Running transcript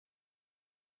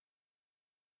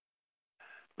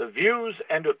The views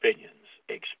and opinions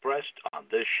expressed on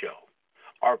this show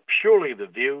are purely the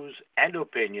views and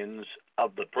opinions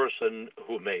of the person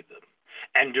who made them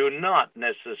and do not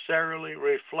necessarily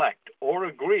reflect or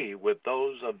agree with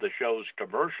those of the show's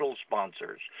commercial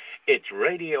sponsors, its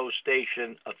radio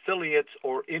station affiliates,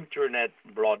 or internet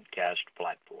broadcast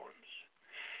platforms.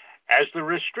 As the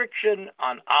restriction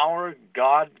on our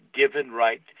God-given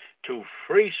right to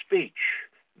free speech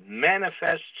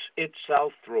manifests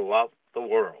itself throughout the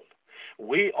world,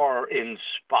 we are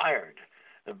inspired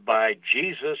by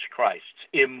Jesus Christ's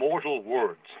immortal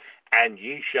words, and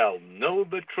ye shall know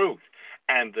the truth,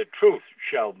 and the truth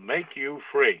shall make you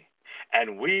free.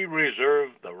 And we reserve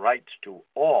the rights to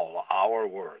all our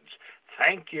words.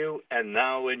 Thank you, and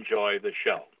now enjoy the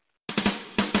show.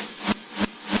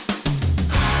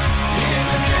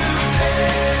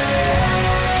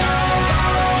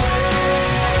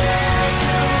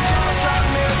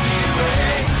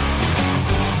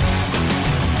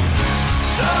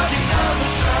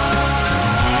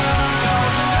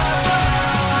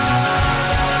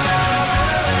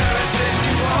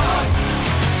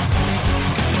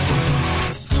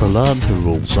 To learn who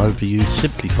rules over you,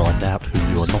 simply find out who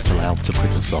you are not allowed to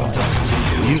criticise.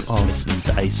 You are listening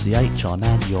to ACH. I'm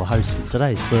Andy, your host, and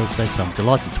today is Thursday, so I'm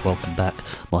delighted to welcome back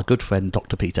my good friend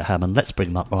Dr. Peter Hammond. Let's bring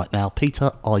him up right now.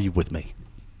 Peter, are you with me?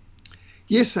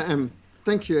 Yes, I am.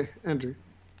 Thank you, Andrew.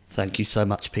 Thank you so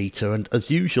much, Peter. And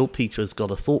as usual, Peter has got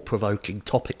a thought-provoking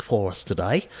topic for us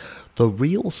today. The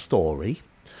real story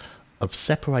of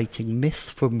separating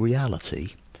myth from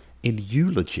reality in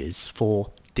Eulogies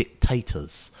for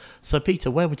Dictators. So, Peter,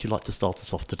 where would you like to start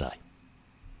us off today?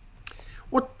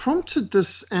 What prompted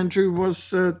this, Andrew, was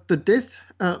the death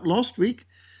last week,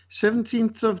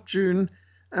 17th of June.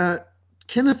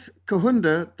 Kenneth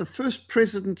Kaunda, the first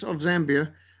president of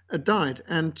Zambia, died,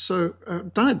 and so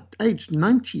died aged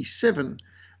 97.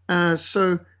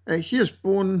 He was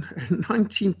born in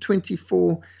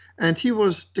 1924, and he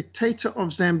was dictator of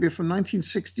Zambia from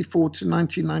 1964 to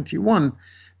 1991.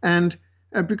 And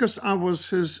because I was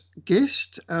his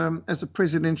guest as a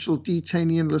presidential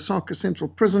detainee in Lusaka Central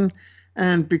Prison,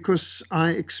 and because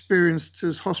I experienced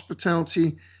his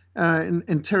hospitality in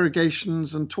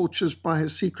interrogations and tortures by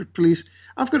his secret police,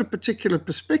 I've got a particular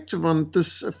perspective on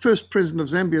this first president of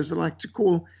Zambia, as they like to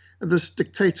call this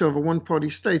dictator of a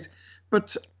one-party state.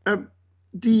 But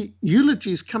the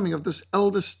eulogies coming of this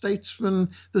elder statesman,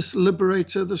 this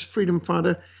liberator, this freedom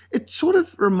fighter, it sort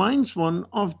of reminds one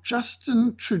of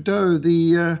Justin Trudeau,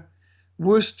 the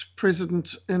worst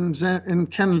president in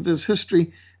Canada's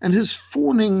history, and his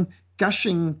fawning,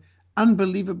 gushing,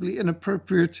 unbelievably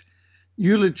inappropriate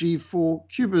eulogy for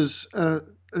Cuba's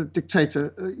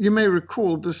dictator. You may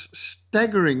recall this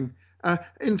staggering,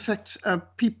 in fact,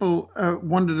 people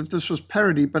wondered if this was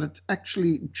parody, but it's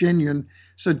actually genuine.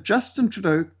 So Justin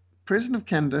Trudeau, president of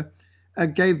Canada,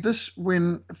 gave this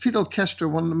when Fidel Castro,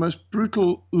 one of the most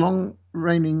brutal,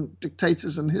 long-reigning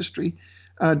dictators in history,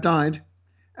 died.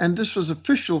 And this was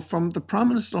official from the Prime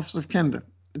Minister's Office of Canada.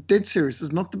 Dead serious.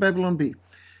 It's not the Babylon Bee.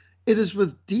 It is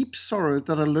with deep sorrow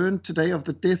that I learned today of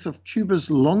the death of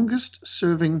Cuba's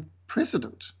longest-serving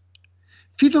president.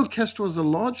 Fidel Castro was a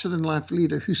larger-than-life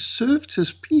leader who served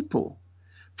his people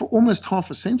for almost half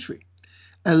a century.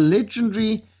 A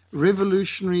legendary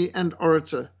revolutionary and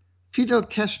orator, Fidel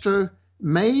Castro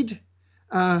made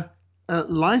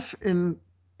life in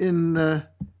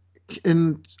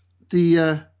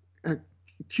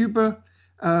Cuba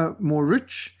more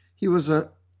rich.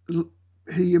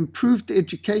 He improved the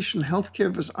education, healthcare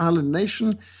of his island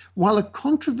nation. While a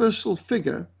controversial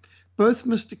figure, both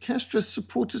Mr. Castro's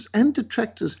supporters and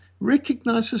detractors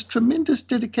recognize his tremendous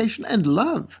dedication and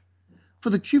love for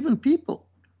the Cuban people,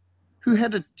 who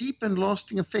had a deep and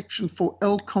lasting affection for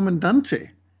El Comandante.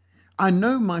 I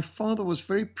know my father was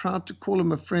very proud to call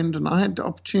him a friend, and I had the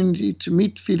opportunity to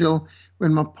meet Fidel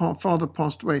when my father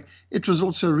passed away. It was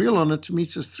also a real honor to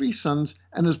meet his three sons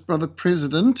and his brother,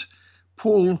 President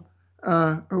Paul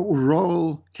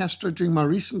Raul Castro, during my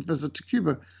recent visit to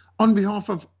Cuba. On behalf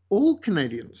of all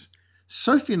Canadians,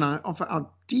 Sophie and I offer our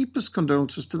deepest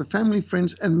condolences to the family,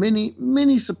 friends, and many,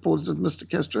 many supporters of Mr.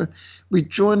 Castro. We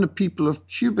join the people of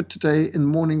Cuba today in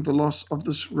mourning the loss of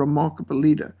this remarkable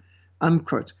leader,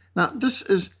 unquote. Now, this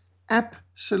is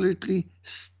absolutely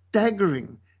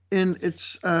staggering in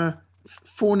its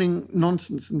fawning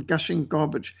nonsense and gushing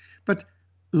garbage. But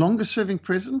longest-serving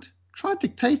president? Try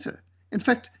dictator. In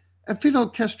fact, Fidel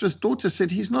Castro's daughter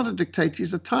said he's not a dictator,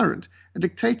 he's a tyrant. A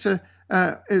dictator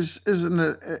is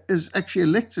actually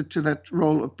elected to that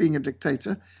role of being a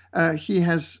dictator. He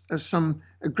has some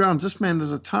grounds. This man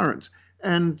is a tyrant.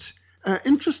 And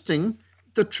interesting,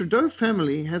 the Trudeau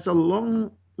family has a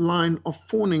long line of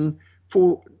fawning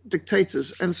for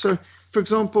dictators. And so, for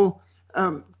example,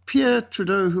 Pierre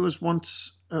Trudeau, who was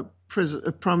once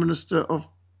Prime Minister of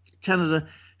Canada,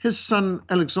 his son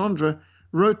Alexandre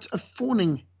wrote a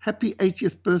fawning happy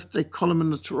 80th birthday column in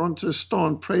the Toronto Star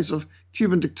in praise of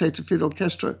Cuban dictator Fidel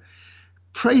Castro,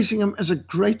 praising him as a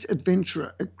great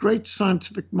adventurer, a great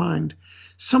scientific mind,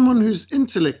 someone whose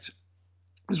intellect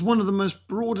is one of the most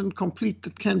broad and complete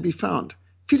that can be found.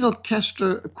 Fidel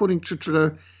Castro, according to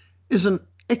Trudeau, is an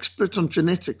expert on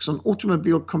genetics, on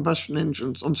automobile combustion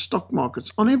engines, on stock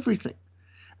markets, on everything.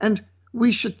 And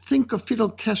we should think of Fidel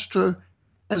Castro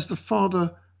as the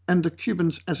father and the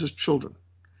Cubans as his children.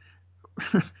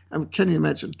 Can you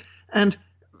imagine? And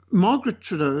Margaret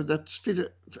Trudeau,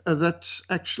 that's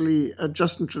actually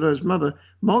Justin Trudeau's mother,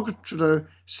 Margaret Trudeau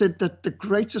said that the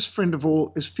greatest friend of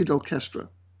all is Fidel Castro.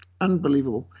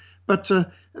 Unbelievable. But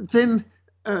then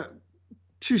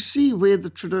to see where the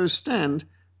Trudeaus stand,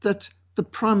 that the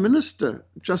Prime Minister,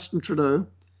 Justin Trudeau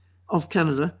of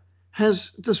Canada,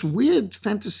 has this weird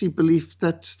fantasy belief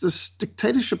that this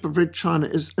dictatorship of Red China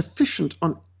is efficient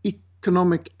on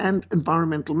economic and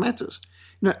environmental matters.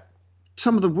 You know,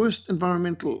 some of the worst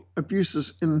environmental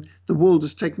abuses in the world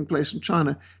is taking place in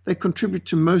China. They contribute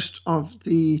to most of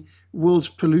the world's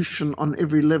pollution on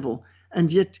every level.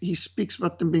 And yet he speaks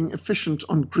about them being efficient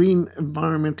on green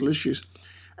environmental issues.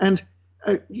 And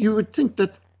you would think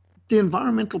that the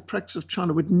environmental practice of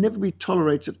China would never be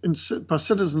tolerated by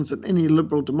citizens in any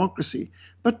liberal democracy.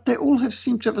 But they all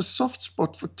seem to have a soft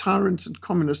spot for tyrants and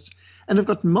communists, and have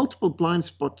got multiple blind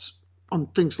spots on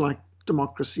things like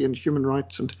democracy and human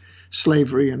rights and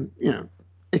slavery and,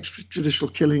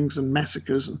 extrajudicial killings and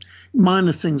massacres and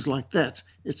minor things like that,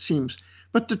 it seems.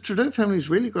 But the Trudeau family's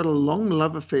really got a long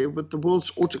love affair with the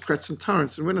world's autocrats and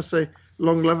tyrants. And when I say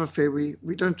long love affair, we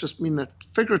don't just mean that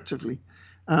figuratively,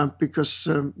 because,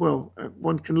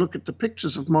 one can look at the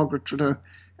pictures of Margaret Trudeau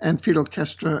and Fidel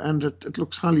Castro, and it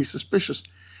looks highly suspicious.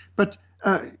 But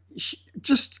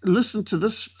just listen to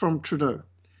this from Trudeau.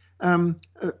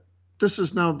 This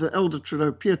is now the elder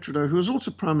Trudeau, Pierre Trudeau, who was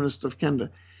also Prime Minister of Canada.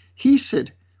 He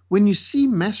said, when you see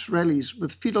mass rallies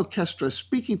with Fidel Castro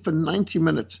speaking for 90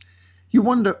 minutes, you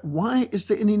wonder, why is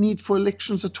there any need for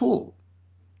elections at all?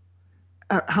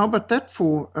 How about that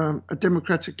for a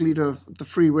democratic leader of the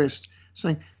Free West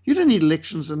saying, you don't need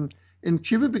elections in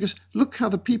Cuba because look how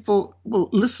the people will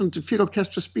listen to Fidel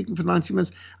Castro speaking for 90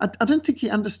 minutes. I don't think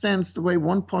he understands the way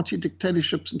one-party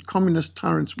dictatorships and communist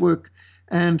tyrants work,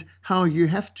 and how you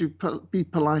have to be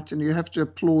polite and you have to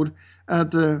applaud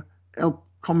the El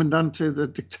Comandante, the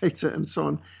dictator, and so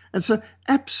on. And so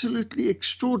absolutely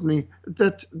extraordinary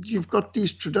that you've got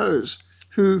these Trudeaus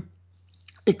who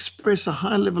express a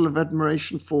high level of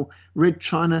admiration for Red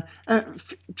China.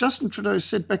 Justin Trudeau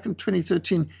said back in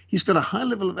 2013, he's got a high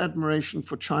level of admiration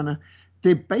for China.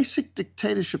 Their basic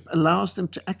dictatorship allows them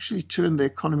to actually turn the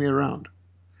economy around.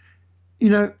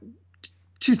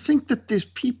 To think that there's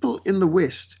people in the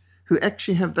West who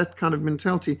actually have that kind of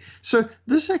mentality. So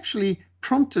this actually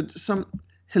prompted some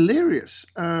hilarious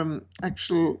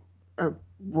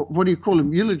what do you call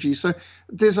them, eulogies. So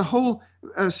there's a whole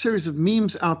series of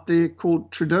memes out there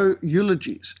called Trudeau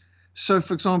eulogies. So,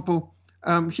 for example,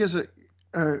 here's a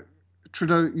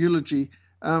Trudeau eulogy,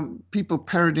 people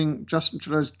parodying Justin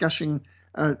Trudeau's gushing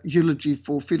eulogy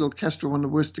for Fidel Castro, one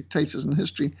of the worst dictators in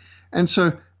history. And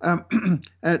so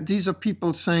these are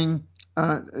people saying,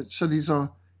 so these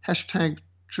are hashtag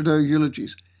Trudeau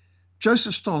eulogies.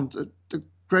 Joseph Stalin, the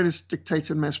greatest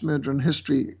dictator and mass murderer in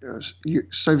history,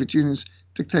 Soviet Union's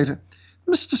dictator.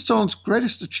 Mr. Stalin's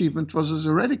greatest achievement was his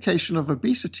eradication of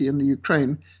obesity in the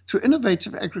Ukraine through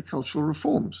innovative agricultural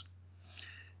reforms.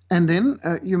 And then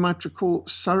you might recall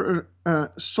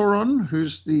Sauron,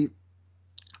 who's the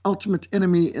ultimate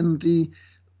enemy in the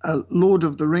Lord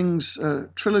of the Rings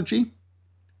trilogy.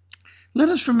 Let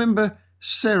us remember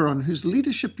Sauron, whose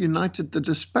leadership united the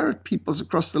disparate peoples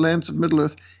across the lands of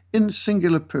Middle-earth in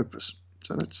singular purpose.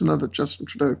 So that's another Justin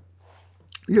Trudeau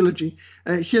eulogy.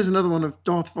 Here's another one of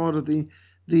Darth Vader,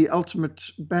 the ultimate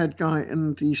bad guy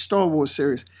in the Star Wars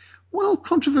series. While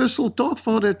controversial, Darth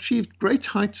Vader achieved great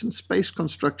heights in space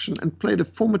construction and played a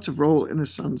formative role in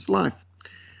his son's life.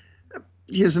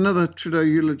 Here's another Trudeau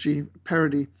eulogy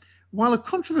parody. While a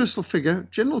controversial figure,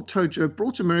 General Tojo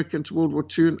brought America into World War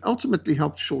II and ultimately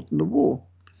helped shorten the war.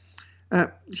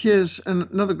 Here's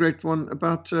another great one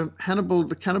about Hannibal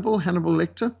the Cannibal, Hannibal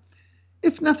Lecter.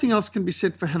 If nothing else can be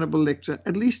said for Hannibal Lecter,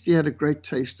 at least he had a great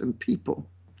taste in people.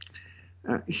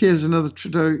 Here's another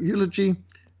Trudeau eulogy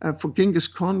for Genghis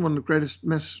Khan, one of the greatest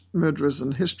mass murderers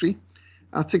in history.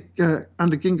 I think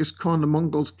under Genghis Khan, the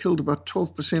Mongols killed about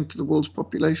 12% of the world's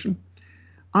population.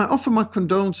 I offer my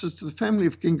condolences to the family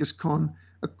of Genghis Khan,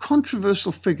 a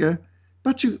controversial figure,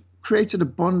 but who created a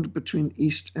bond between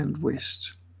East and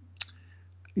West.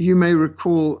 You may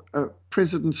recall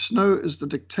President Snow is the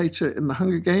dictator in the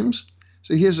Hunger Games.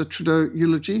 So here's a Trudeau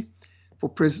eulogy for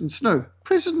President Snow.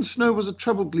 President Snow was a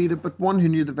troubled leader, but one who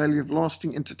knew the value of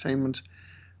lasting entertainment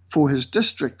for his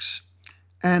districts.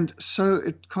 And so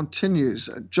it continues.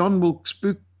 John Wilkes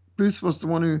Booth was the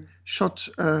one who shot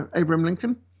Abraham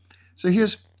Lincoln. So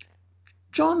here's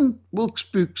John Wilkes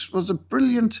Booth was a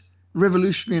brilliant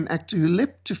revolutionary and actor who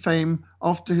leapt to fame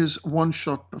after his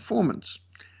one-shot performance.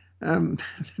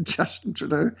 Justin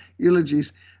Trudeau,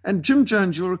 eulogies. And Jim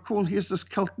Jones, you'll recall, he's this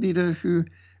cult leader who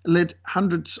led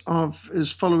hundreds of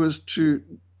his followers to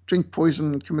drink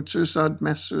poison and commit suicide,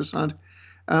 mass suicide.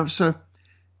 So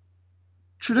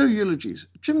Trudeau eulogies.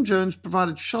 Jim Jones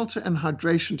provided shelter and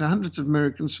hydration to hundreds of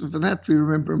Americans, and for that we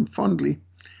remember him fondly.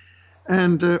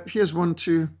 And here's one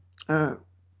to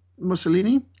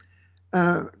Mussolini.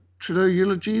 Trudeau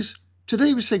eulogies.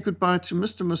 Today we say goodbye to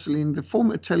Mr. Mussolini, the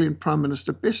former Italian Prime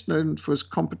Minister, best known for his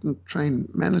competent train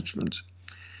management.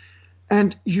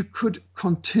 And you could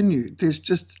continue.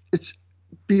 It's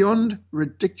beyond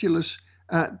ridiculous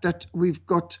that we've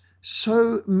got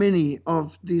so many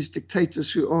of these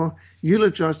dictators who are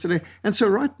eulogized today. And so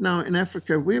right now in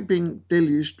Africa, we're being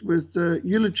deluged with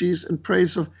eulogies and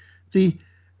praise of the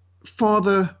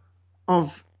father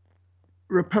of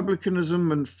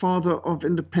republicanism and father of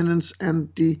independence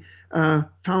and the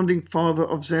founding father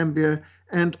of Zambia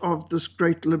and of this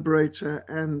great liberator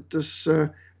and this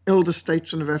elder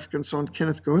statesman of Africa and so on,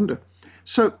 Kenneth Kaunda.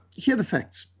 So here are the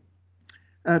facts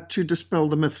to dispel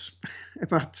the myths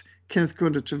about Kenneth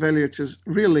Kaunda, to evaluate his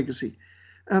real legacy.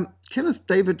 Kenneth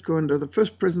David Kaunda, the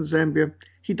first president of Zambia,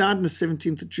 he died on the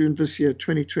 17th of June this year,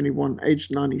 2021,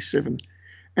 aged 97.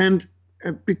 And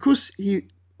because he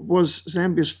was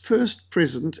Zambia's first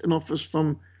president in office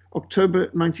from October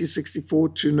 1964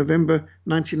 to November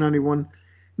 1991,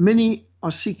 many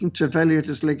are seeking to evaluate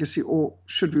his legacy, or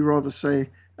should we rather say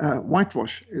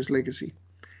whitewash his legacy.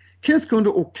 Kenneth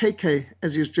Kaunda, or KK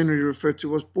as he was generally referred to,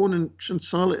 was born in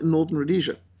Chinsala in northern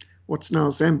Rhodesia, what's now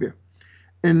Zambia,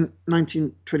 in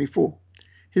 1924.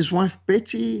 His wife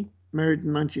Betty, married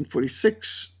in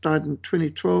 1946, died in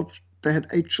 2012. They had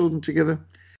 8 children together.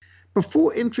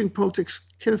 Before entering politics,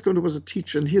 Kenneth Kaunda was a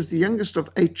teacher, and he's the youngest of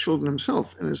 8 children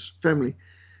himself in his family.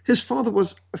 His father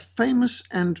was a famous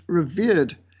and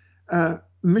revered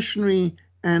missionary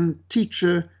and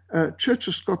teacher, Church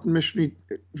of Scotland missionary,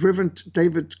 Reverend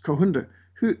David Kaunda,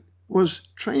 who was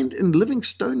trained in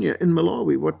Livingstonia in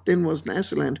Malawi, what then was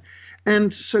Nyasaland.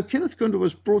 And so Kenneth Kaunda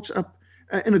was brought up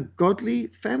in a godly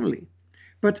family.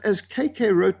 But as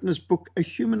KK wrote in his book, A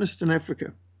Humanist in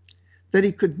Africa, that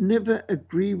he could never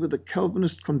agree with the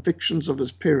Calvinist convictions of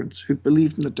his parents who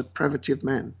believed in the depravity of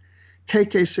man.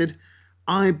 KK said,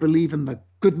 I believe in the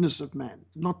goodness of man,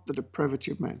 not the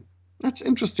depravity of man. That's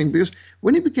interesting because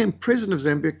when he became president of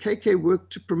Zambia, KK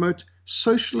worked to promote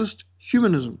socialist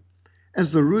humanism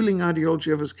as the ruling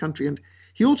ideology of his country. And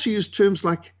he also used terms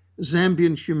like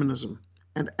Zambian humanism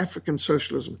and African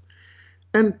socialism.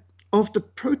 And after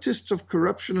protests of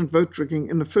corruption and vote rigging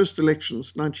in the first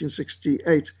elections,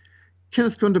 1968,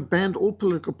 Kenneth Kaunda banned all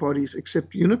political parties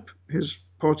except UNIP, his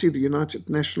party, the United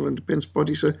National Independence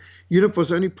Party. So UNIP was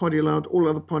the only party allowed, all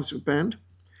other parties were banned.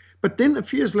 But then a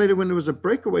few years later, when there was a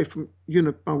breakaway from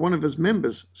UNIP by one of his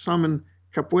members, Simon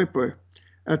Kapwepo,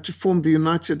 to form the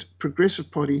United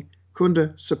Progressive Party,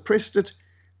 Kaunda suppressed it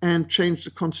and changed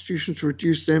the constitution to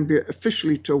reduce Zambia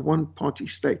officially to a one-party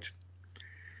state.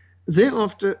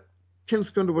 Thereafter,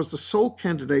 Kenneth Kaunda was the sole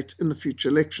candidate in the future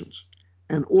elections,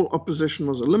 and all opposition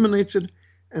was eliminated,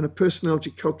 and a personality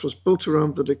cult was built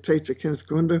around the dictator Kenneth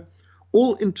Kaunda.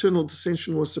 All internal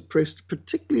dissension was suppressed,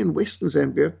 particularly in western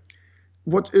Zambia,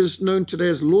 what is known today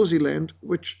as Lwaziland,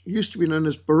 which used to be known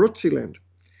as Barotseland.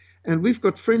 And we've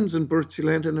got friends in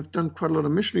Barotseland and have done quite a lot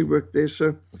of missionary work there.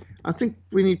 So I think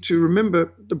we need to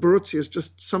remember the Barotse as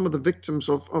just some of the victims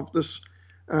of this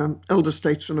elder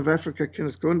statesman of Africa,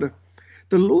 Kenneth Kaunda.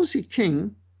 The Lwazi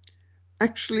king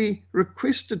actually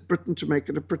requested Britain to make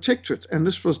it a protectorate, and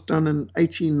this was done in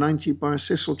 1890 by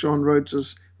Cecil John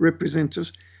Rhodes's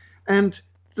representatives. And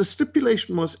the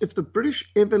stipulation was if the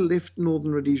British ever left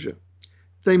northern Rhodesia,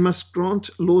 they must grant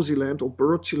Lwaziland or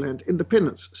Barotseland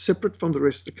independence, separate from the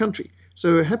rest of the country.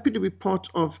 So we're happy to be part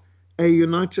of a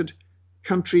united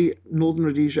country, Northern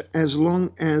Rhodesia, as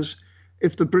long as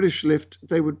if the British left,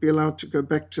 they would be allowed to go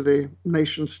back to their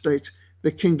nation state,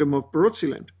 the kingdom of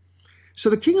Barotseland. So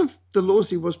the king of the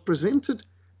Lwazi was presented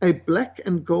a black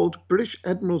and gold British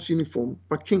admiral's uniform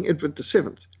by King Edward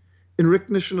VII in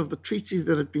recognition of the treaty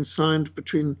that had been signed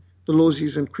between the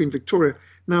Lawsies and Queen Victoria.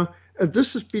 Now,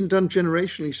 this has been done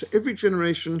generationally. So every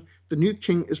generation, the new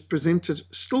king is presented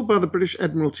still by the British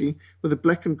Admiralty with a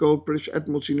black and gold British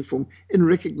Admiralty uniform in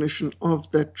recognition of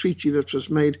that treaty that was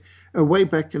made way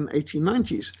back in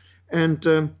 1890s.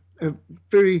 And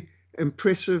very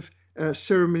impressive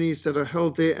ceremonies that are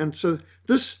held there. And so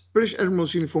this British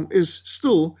Admiral's uniform is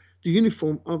still the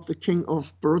uniform of the King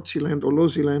of Barotseland or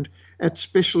Lawsieland at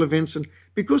special events. And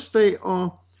because they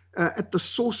are at the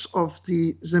source of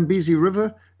the Zambezi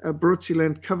River,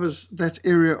 Barotseland covers that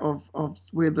area of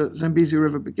where the Zambezi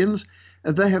River begins.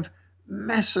 They have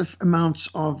massive amounts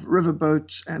of river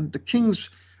boats, and the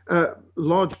King's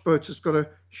large boat has got a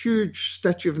huge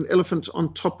statue of an elephant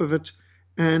on top of it,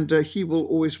 and he will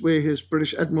always wear his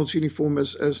British Admiral's uniform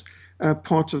as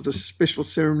part of the special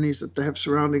ceremonies that they have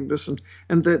surrounding this.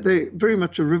 And they're very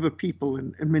much a river people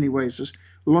in many ways. There's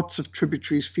lots of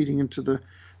tributaries feeding into the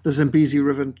Zambezi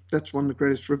River, and that's one of the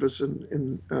greatest rivers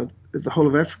in the whole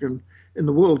of Africa, in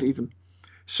the world even.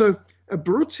 So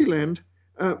Barotseland,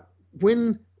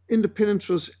 when independence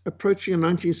was approaching in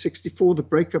 1964, the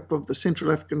breakup of the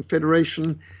Central African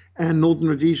Federation and Northern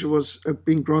Rhodesia was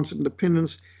being granted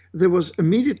independence, there was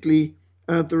immediately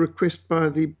the request by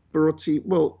the Barotse,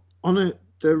 well, on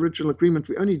the original agreement,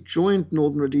 we only joined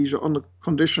Northern Rhodesia on the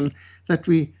condition that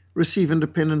we receive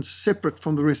independence separate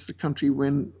from the rest of the country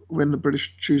when the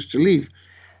British choose to leave.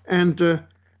 And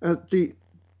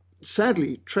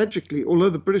sadly, tragically, although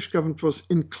the British government was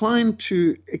inclined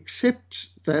to accept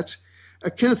that,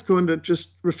 Kenneth Kaunda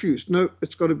just refused. No,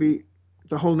 it's got to be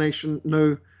the whole nation.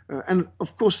 No. And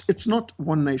of course, it's not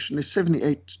one nation. There's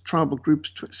 78 tribal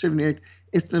groups, 78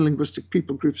 ethno-linguistic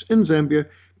people groups in Zambia.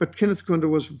 But Kenneth Kaunda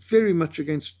was very much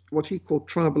against what he called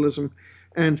tribalism,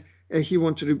 and he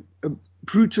wanted to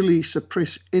brutally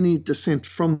suppress any dissent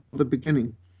from the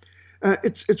beginning.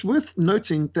 It's worth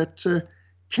noting that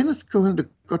Kenneth Kaunda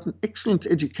got an excellent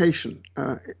education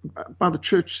by the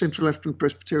Church Central African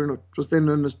Presbyterian. It was then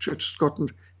known as Church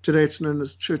Scotland. Today it's known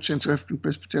as Church Central African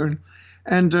Presbyterian.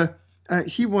 And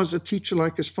he was a teacher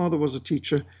like his father was a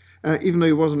teacher, even though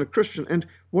he wasn't a Christian. And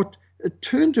what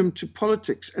turned him to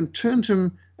politics and turned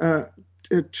him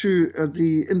to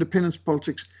the independence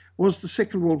politics was the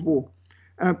Second World War.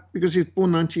 Because he was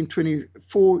born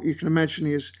 1924, you can imagine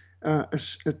he is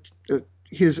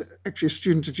actually a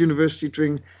student at university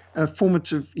during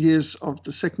formative years of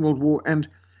the Second World War. And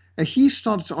he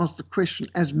started to ask the question,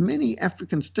 as many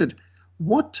Africans did,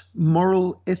 what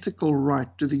moral, ethical right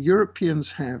do the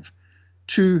Europeans have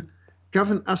to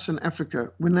govern us in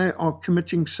Africa when they are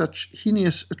committing such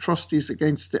heinous atrocities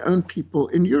against their own people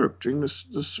in Europe during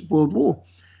this World War,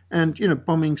 and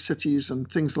bombing cities and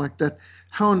things like that?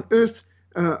 How on earth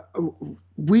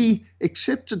we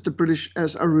accepted the British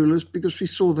as our rulers because we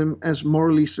saw them as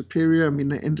morally superior. I mean,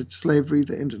 they ended slavery,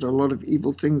 they ended a lot of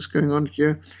evil things going on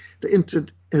here. They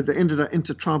ended our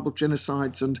intertribal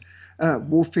genocides and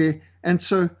warfare. And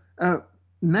so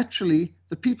naturally,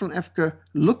 the people in Africa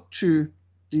looked to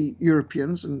the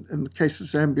Europeans, and in the case of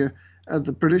Zambia,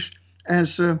 the British,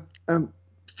 as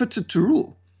fitted to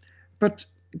rule. But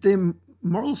their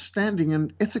moral standing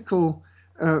and ethical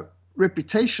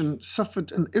reputation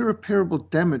suffered an irreparable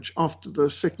damage after the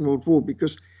Second World War,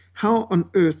 because how on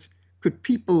earth could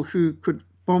people who could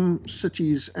bomb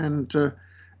cities and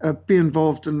be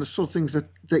involved in the sort of things that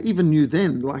they even knew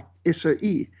then, like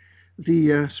SOE,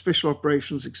 the Special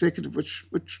Operations Executive,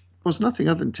 which was nothing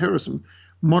other than terrorism,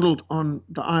 modeled on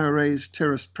the IRA's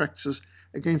terrorist practices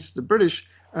against the British.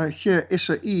 Here,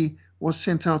 SOE was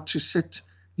sent out to set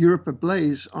Europe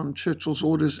ablaze on Churchill's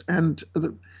orders, and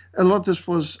a lot of this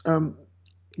was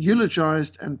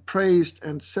eulogized and praised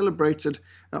and celebrated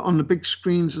on the big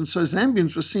screens. And so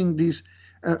Zambians were seeing these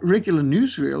regular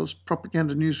newsreels,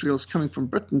 propaganda newsreels coming from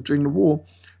Britain during the war,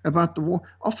 about the war,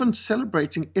 often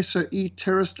celebrating SOE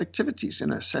terrorist activities,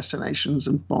 assassinations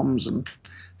and bombs and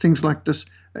things like this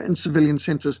in civilian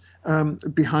centers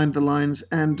behind the lines.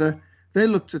 And they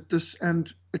looked at this,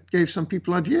 and it gave some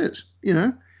people ideas.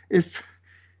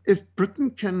 If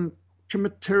Britain can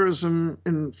commit terrorism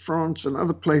in France and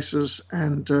other places,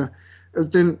 and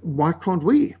then why can't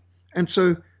we? And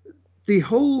so the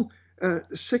whole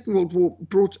Second World War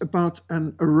brought about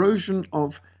an erosion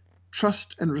of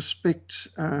trust and respect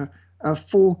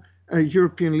for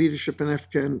European leadership in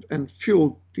Africa, and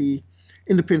fueled the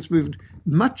independence movement,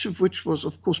 much of which was,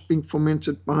 of course, being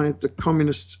fomented by the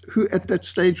communists, who at that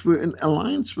stage were in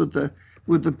alliance with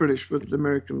the British, with the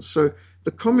Americans. So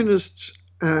the communists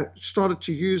started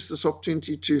to use this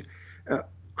opportunity to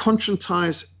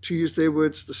conscientize, to use their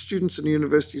words, the students in the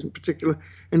universities in particular.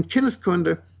 And Kenneth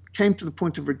Kaunda came to the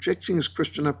point of rejecting his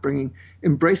Christian upbringing,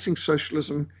 embracing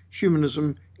socialism,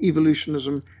 humanism,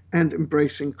 evolutionism, and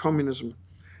embracing communism.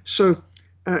 So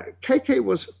KK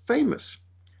was famous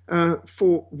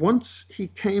for once he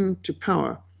came to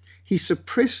power, he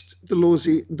suppressed the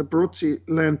Lozi, the Barotse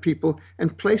land people,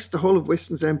 and placed the whole of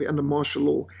Western Zambia under martial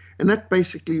law. And that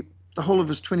basically, the whole of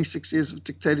his 26 years of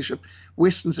dictatorship,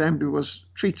 Western Zambia was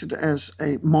treated as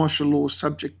a martial law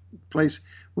subject place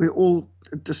where all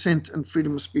dissent and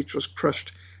freedom of speech was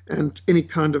crushed, and any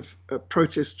kind of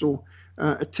protest or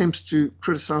attempts to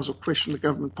criticize or question the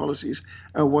government policies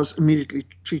was immediately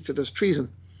treated as treason.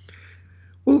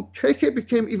 Well, KK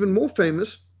became even more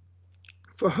famous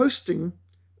for hosting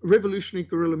revolutionary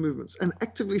guerrilla movements and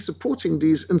actively supporting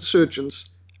these insurgents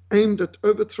aimed at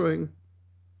overthrowing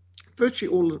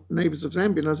virtually all the neighbors of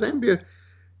Zambia. Now, Zambia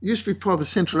used to be part of the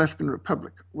Central African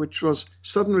Republic, which was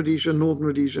Southern Rhodesia, Northern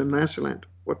Rhodesia, and Nyasaland,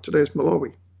 what today is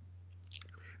Malawi.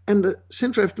 And the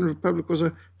Central African Republic was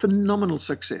a phenomenal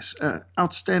success,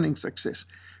 outstanding success.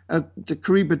 The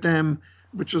Kariba Dam,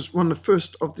 which was one of the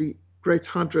first of the great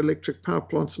hydroelectric power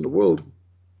plants in the world,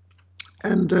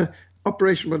 and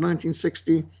operation by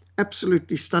 1960,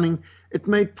 absolutely stunning. It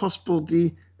made possible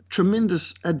the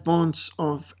tremendous advance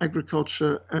of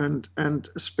agriculture and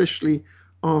especially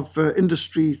of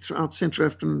industry throughout Central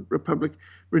African Republic.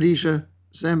 Rhodesia,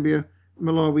 Zambia,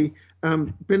 Malawi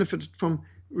benefited from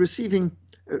receiving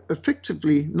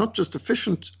effectively not just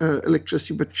efficient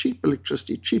electricity, but cheap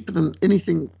electricity, cheaper than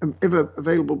anything ever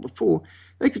available before.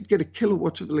 They could get a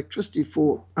kilowatt of electricity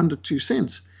for under 2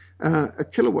 cents a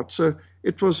kilowatt. So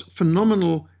it was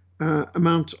phenomenal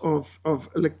amount of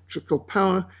electrical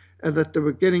power that they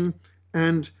were getting.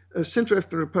 And Central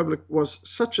African Republic was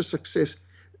such a success.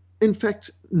 In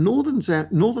fact,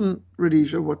 Northern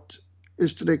Rhodesia, what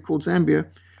is today called Zambia,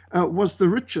 was the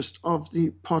richest of the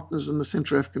partners in the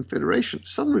Central African Federation.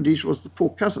 Southern Rhodesia was the poor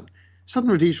cousin.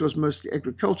 Southern Rhodesia was mostly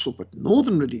agricultural, but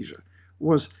Northern Rhodesia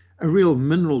was a real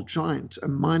mineral giant, a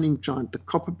mining giant, the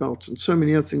copper belt, and so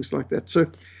many other things like that.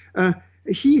 So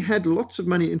he had lots of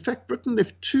money. In fact, Britain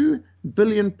left £2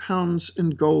 billion in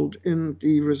gold in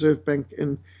the Reserve Bank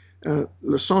in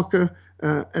Lusaka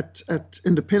at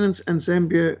independence, and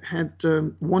Zambia had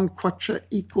 1 kwacha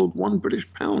equaled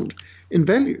 £1 in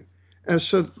value.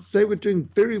 So they were doing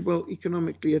very well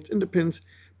economically at independence.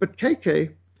 But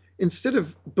KK, instead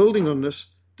of building on this,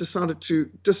 decided to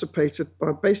dissipate it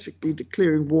by basically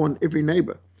declaring war on every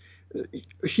neighbor.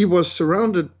 He was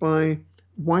surrounded by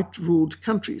white-ruled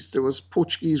countries. There was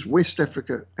Portuguese West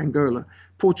Africa, Angola,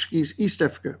 Portuguese East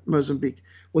Africa, Mozambique.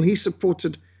 Well, he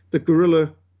supported the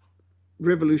guerrilla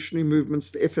revolutionary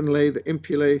movements, the FNLA, the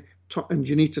MPLA, and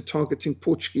UNITA targeting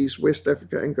Portuguese West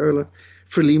Africa, Angola,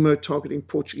 Frelimo targeting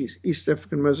Portuguese East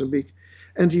Africa and Mozambique.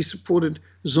 And he supported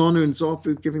ZANU and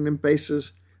ZAPU, giving them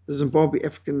bases, the Zimbabwe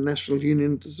African National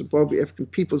Union, the Zimbabwe African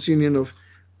People's Union of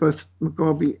both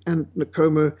Mugabe and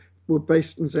Nkomo were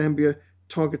based in Zambia,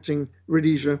 targeting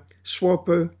Rhodesia,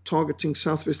 SWAPO targeting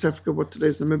Southwest Africa, what today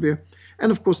is Namibia,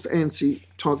 and of course the ANC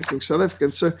targeting South Africa.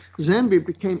 And so Zambia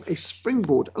became a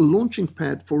springboard, a launching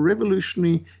pad for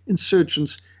revolutionary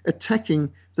insurgents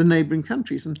attacking the neighboring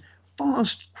countries. And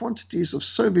vast quantities of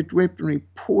Soviet weaponry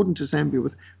poured into Zambia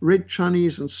with Red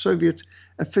Chinese and Soviet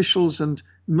officials and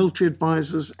military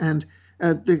advisors, and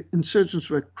the insurgents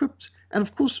were equipped. And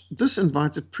of course, this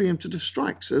invited preemptive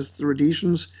strikes as the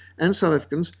Rhodesians and South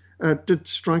Africans did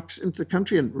strikes into the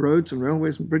country, and roads and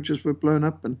railways and bridges were blown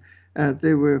up, and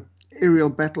there were aerial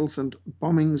battles and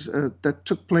bombings that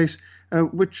took place,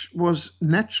 which was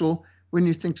natural when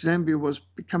you think Zambia was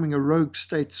becoming a rogue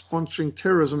state sponsoring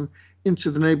terrorism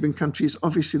into the neighboring countries.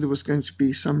 Obviously, there was going to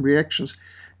be some reactions.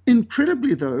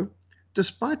 Incredibly, though,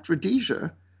 despite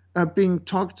Rhodesia being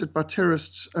targeted by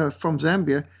terrorists from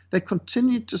Zambia, they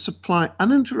continued to supply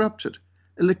uninterrupted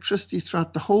electricity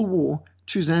throughout the whole war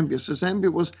to Zambia. So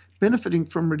Zambia was benefiting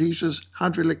from Rhodesia's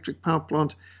hydroelectric power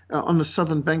plant on the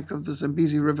southern bank of the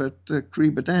Zambezi River at the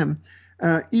Kariba Dam,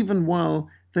 even while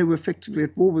they were effectively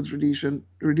at war with Rhodesia.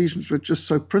 Rhodesians were just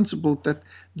so principled that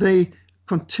they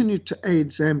continued to aid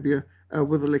Zambia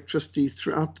with electricity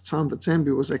throughout the time that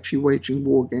Zambia was actually waging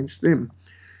war against them.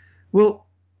 Well,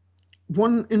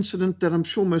 one incident that I'm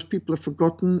sure most people have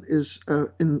forgotten is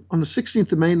on the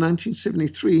 16th of May,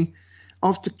 1973,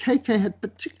 after KK had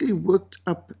particularly worked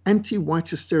up anti-white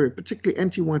hysteria, particularly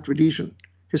anti-white Rhodesian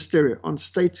hysteria on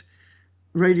state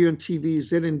radio and TV,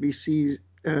 ZNBC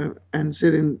and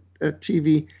ZN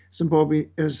TV,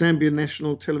 Zambia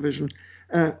National Television,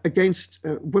 against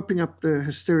whipping up the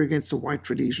hysteria against the white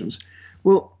Rhodesians.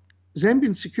 Well,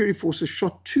 Zambian security forces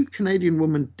shot 2 Canadian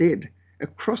women dead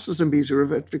across the Zambezi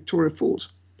River at Victoria Falls.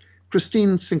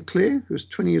 Christine Sinclair, who was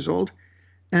 20 years old,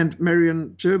 and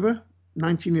Marion Gerber,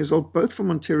 19 years old, both from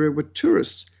Ontario, were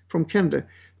tourists from Canada,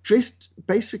 dressed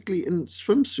basically in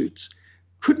swimsuits,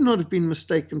 could not have been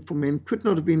mistaken for men, could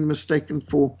not have been mistaken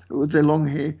for their long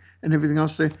hair and everything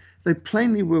else. They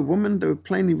plainly were women, they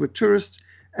plainly were tourists,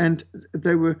 and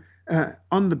they were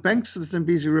on the banks of the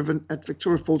Zambezi River at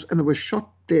Victoria Falls, and they were shot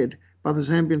dead by the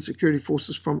Zambian security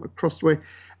forces from across the way.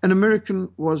 An American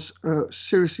was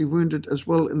seriously wounded as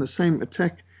well in the same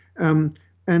attack,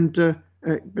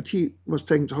 but he was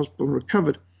taken to hospital and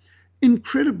recovered.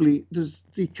 Incredibly,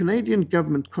 the Canadian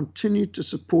government continued to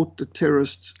support the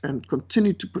terrorists and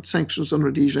continued to put sanctions on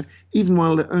Rhodesia, even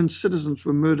while their own citizens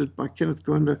were murdered by Kenneth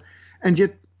Kaunda. And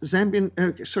yet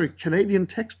Canadian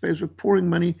taxpayers were pouring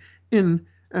money in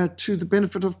to the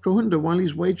benefit of Kaunda while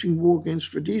he's waging war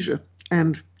against Rhodesia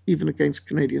and even against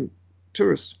Canadian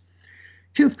tourists.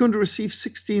 Kenneth Kaunda received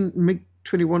 16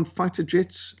 MiG-21 fighter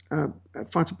jets,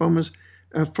 fighter bombers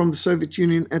from the Soviet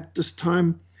Union at this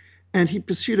time, and he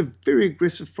pursued a very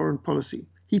aggressive foreign policy.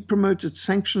 He promoted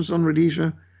sanctions on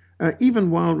Rhodesia, even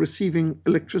while receiving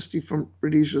electricity from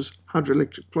Rhodesia's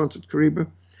hydroelectric plant at Kariba.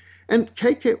 And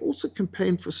KK also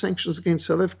campaigned for sanctions against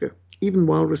South Africa, even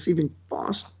while receiving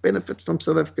vast benefits from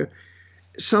South Africa.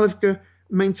 South Africa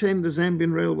maintained the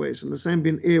Zambian railways and the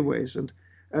Zambian airways, and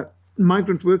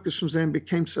migrant workers from Zambia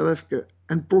came to South Africa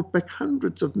and brought back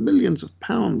hundreds of millions of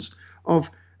pounds of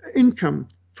income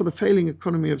for the failing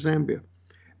economy of Zambia.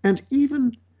 And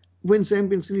even when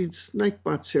Zambians needed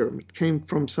snakebite serum, it came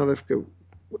from South Africa.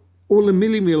 All the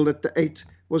mealie meal that they ate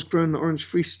was grown in the Orange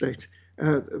Free State,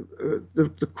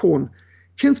 the corn.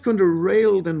 Kenneth Kaunda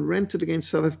railed and ranted against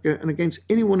South Africa and against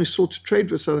anyone who sought to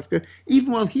trade with South Africa,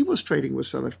 even while he was trading with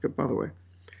South Africa, by the way.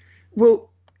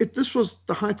 Well, this was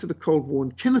the height of the Cold War,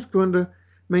 and Kenneth Kaunda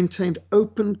maintained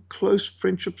open, close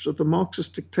friendships with the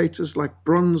Marxist dictators like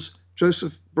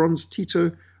Joseph Broz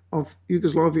Tito of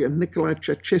Yugoslavia and Nicolae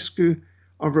Ceausescu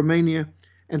of Romania,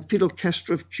 and Fidel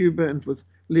Castro of Cuba, and with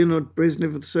Leonid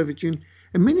Brezhnev of the Soviet Union.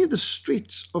 And many of the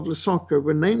streets of Lusaka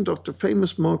were named after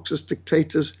famous Marxist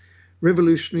dictators,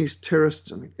 revolutionaries,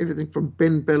 terrorists, everything from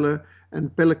Ben Bella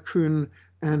and Bela Kun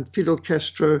and Fidel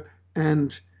Castro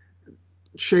and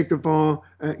Che Guevara,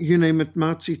 you name it,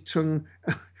 Mao Zedong,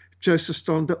 Joseph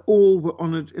Stalin. They all were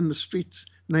honored in the streets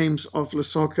names of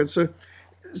Lusaka. So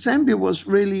Zambia was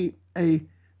really a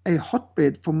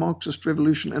hotbed for Marxist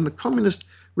revolution, and the communist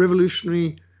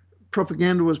revolutionary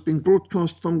propaganda was being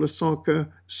broadcast from Lusaka,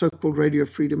 so-called Radio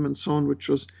Freedom and so on, which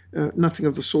was nothing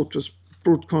of the sort, was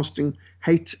broadcasting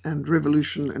hate and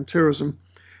revolution and terrorism.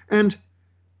 And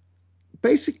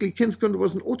basically, Kenneth Kaunda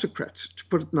was an autocrat, to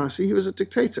put it nicely. He was a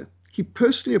dictator. He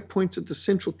personally appointed the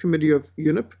Central Committee of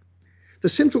UNIP. The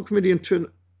Central Committee in turn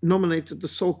nominated the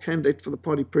sole candidate for the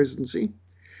party presidency.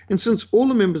 And since all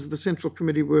the members of the Central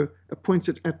Committee were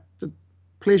appointed at the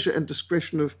pleasure and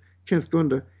discretion of Kenneth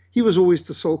Kaunda, he was always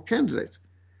the sole candidate,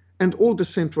 and all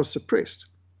dissent was suppressed.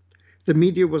 The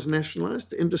media was nationalized,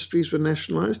 the industries were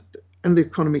nationalized, and the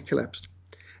economy collapsed.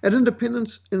 At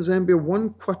independence in Zambia,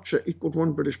 1 kwacha equaled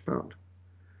 1 British pound.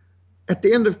 At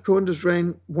the end of Kaunda's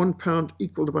reign, 1 pound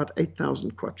equaled about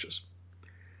 8,000 kwachas.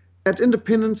 At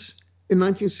independence in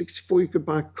 1964, you could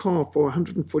buy a car for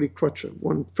 140 kwacha.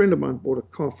 One friend of mine bought a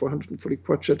car for 140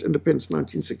 kwacha at independence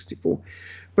 1964.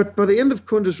 But by the end of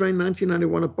Kaunda's reign,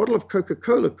 1991, a bottle of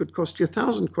Coca-Cola could cost you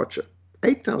 1,000 kwacha,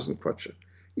 8,000 kwacha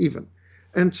even.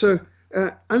 And so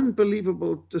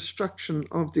unbelievable destruction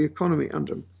of the economy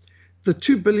under him. The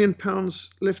 £2 billion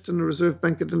left in the Reserve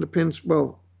Bank at independence,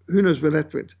 well, who knows where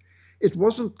that went. It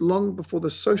wasn't long before the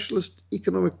socialist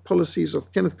economic policies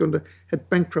of Kenneth Kaunda had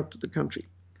bankrupted the country,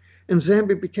 and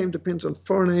Zambia became dependent on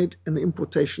foreign aid and the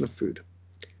importation of food.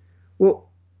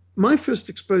 Well, my first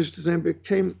exposure to Zambia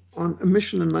came on a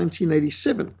mission in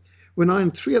 1987, when I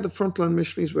and 3 other Frontline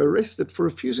missionaries were arrested for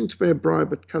refusing to pay a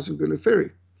bribe at Kazungulu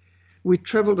Ferry. We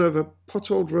traveled over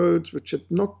potholed roads which had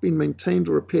not been maintained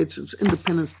or repaired since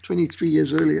independence 23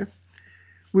 years earlier.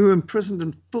 We were imprisoned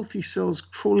in filthy cells,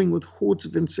 crawling with hordes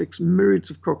of insects,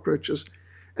 myriads of cockroaches,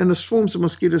 and the swarms of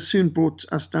mosquitoes soon brought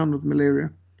us down with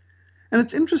malaria. And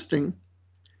it's interesting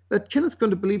that Kenneth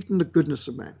Kaunda believed in the goodness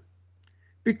of man,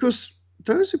 because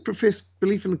those who profess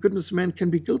belief in the goodness of man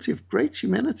can be guilty of great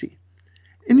inhumanity,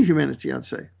 I'd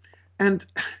say. And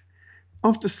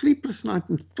after sleepless night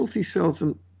in filthy cells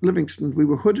in Livingston, we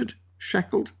were hooded,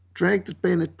 shackled, dragged at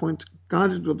bayonet point,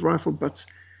 guided with rifle butts,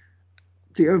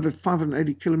 the over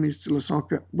 580 kilometers to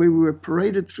Lusaka, where we were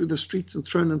paraded through the streets and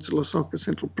thrown into Lusaka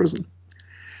Central Prison.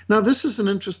 Now, this is an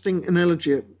interesting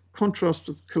analogy, a contrast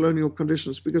with colonial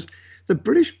conditions, because the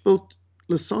British built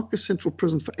Lusaka Central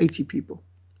Prison for 80 people.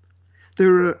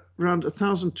 There were around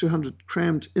 1,200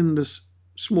 crammed in this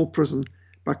small prison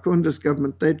by Kahunda's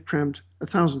government. They'd crammed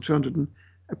 1,200 in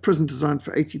a prison designed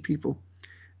for 80 people.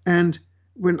 And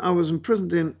when I was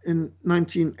imprisoned in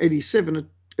 1987,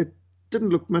 it didn't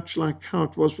look much like how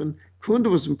it was when Kahunda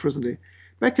was imprisoned there.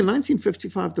 Back in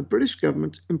 1955, the British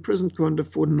government imprisoned Kahunda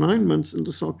for 9 months in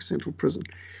Lusaka Central Prison.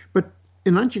 But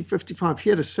in 1955, he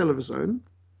had a cell of his own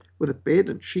with a bed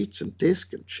and sheets and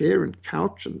desk and chair and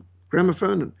couch and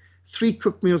gramophone and 3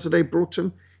 cooked meals a day brought to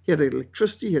him. He had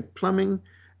electricity, he had plumbing,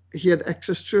 he had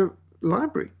access to a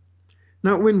library.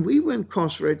 Now, when we were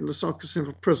incarcerated in Lusaka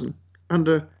Central Prison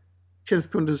under Kenneth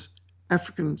Kahunda's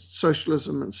African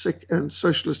socialism and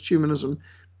socialist humanism,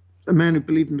 a man who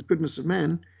believed in the goodness of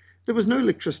man, there was no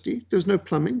electricity, there was no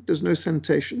plumbing, there was no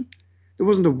sanitation, there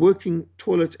wasn't a working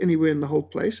toilet anywhere in the whole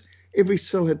place. Every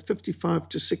cell had 55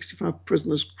 to 65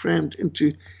 prisoners crammed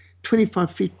into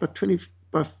 25 feet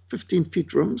by 15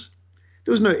 feet rooms.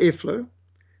 There was no airflow.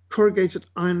 Corrugated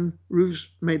iron roofs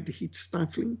made the heat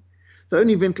stifling. The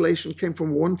only ventilation came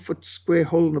from a 1-foot square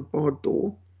hole in a barred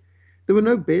door. There were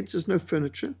no beds, there's no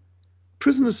furniture.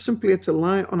 Prisoners simply had to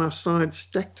lie on our sides,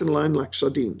 stacked in line like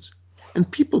sardines. And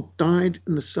people died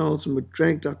in the cells and were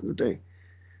dragged out in the day.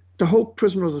 The whole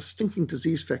prison was a stinking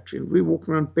disease factory, and we were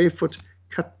walking around barefoot,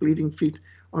 cut, bleeding feet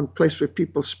on a place where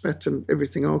people spat and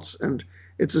everything else, and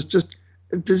it was just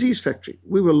a disease factory.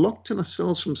 We were locked in our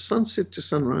cells from sunset to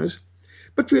sunrise,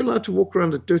 but we were allowed to walk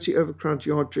around a dirty, overcrowded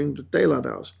yard during the daylight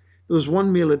hours. There was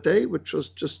 1 meal a day, which was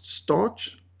just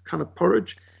starch, kind of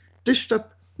porridge, dished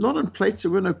up, not on plates.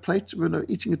 There were no plates, there were no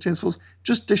eating utensils,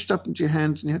 just dished up into your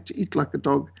hands, and you had to eat like a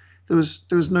dog. There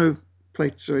was no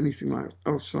plates or anything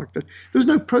else like that. There was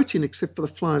no protein except for the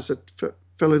flies that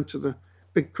fell into the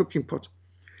big cooking pot.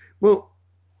 Well,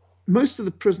 most of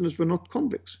the prisoners were not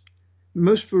convicts.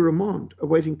 Most were remand,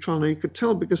 awaiting trial. Now, you could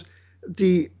tell because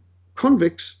the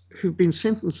convicts who've been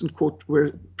sentenced in court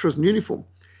wear prison uniform.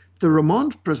 The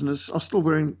remand prisoners are still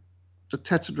wearing the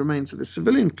tattered remains of their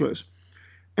civilian clothes.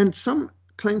 And some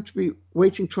claim to be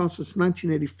waiting trial since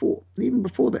 1984, and even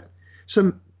before that.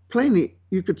 So plainly,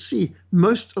 you could see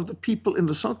most of the people in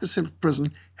the Lusaka Central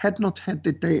Prison had not had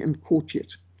their day in court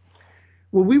yet.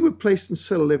 Well, we were placed in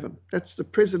cell 11. That's the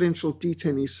presidential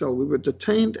detainee cell. We were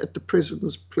detained at the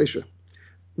president's pleasure,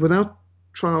 without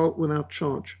trial, without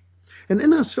charge. And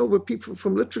in our cell were people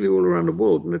from literally all around the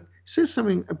world. And it says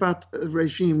something about a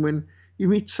regime when you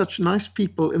meet such nice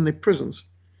people in their prisons.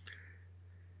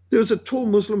 There was a tall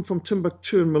Muslim from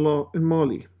Timbuktu in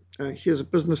Mali. He was a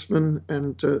businessman,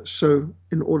 and so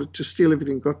in order to steal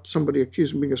everything, got somebody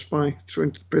accused of being a spy, thrown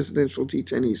into the presidential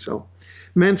detainee cell.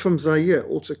 A man from Zaire,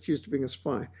 also accused of being a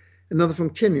spy. Another from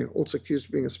Kenya, also accused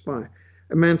of being a spy.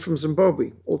 A man from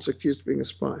Zimbabwe, also accused of being a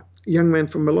spy. A young man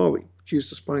from Malawi,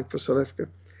 accused of spying for South Africa.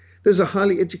 There's a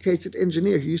highly educated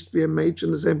engineer who used to be a major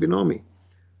in the Zambian army,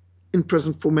 in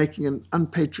prison for making an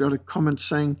unpatriotic comment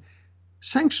saying,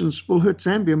 sanctions will hurt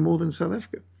Zambia more than South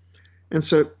Africa. And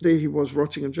so there he was,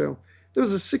 rotting in jail. There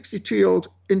was a 62-year-old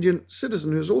Indian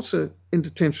citizen who's also in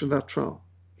detention without trial.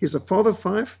 He's a father of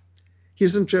 5.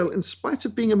 He's in jail in spite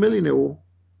of being a millionaire, or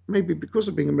maybe because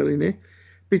of being a millionaire,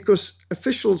 because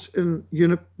officials in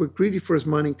UNIP were greedy for his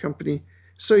mining company,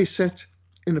 so he sat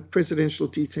in a presidential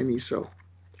detainee cell.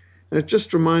 And it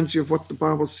just reminds you of what the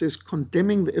Bible says,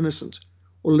 condemning the innocent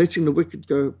or letting the wicked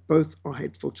go, both are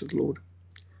hateful to the Lord.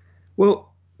 Well,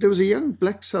 there was a young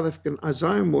black South African,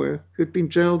 Isaiah Moyer, who had been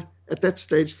jailed at that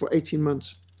stage for 18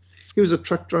 months. He was a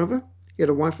truck driver. He had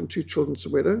a wife and 2 children,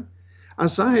 Soweto.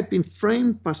 Isaiah had been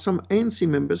framed by some ANC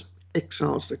members,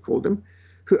 exiles they called them,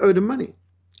 who owed him money.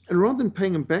 And rather than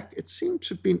paying him back, it seemed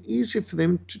to have been easier for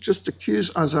them to just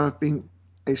accuse Isaiah of being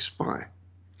a spy.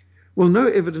 Well, no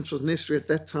evidence was necessary at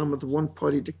that time of the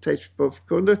one-party dictatorship of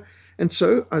Kahunda, and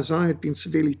so Isaiah had been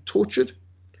severely tortured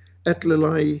at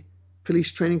Lilai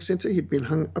Police Training Center. He'd been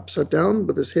hung upside down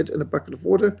with his head in a bucket of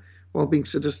water while being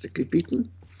sadistically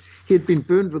beaten. He had been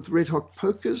burned with red-hot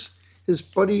pokers. His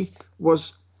body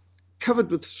was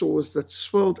covered with sores that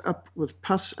swelled up with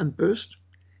pus and burst.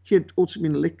 He had also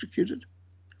been electrocuted.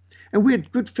 And we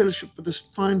had good fellowship with this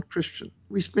fine Christian.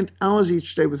 We spent hours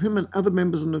each day with him and other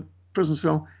members in the prison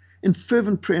cell in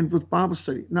fervent prayer and with Bible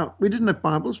study. Now, we didn't have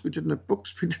Bibles, we didn't have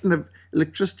books, we didn't have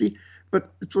electricity,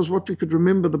 but it was what we could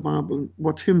remember the Bible and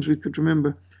what hymns we could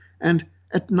remember. And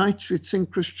at night we'd sing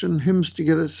Christian hymns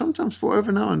together, sometimes for over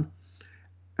an hour.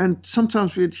 And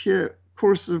sometimes we'd hear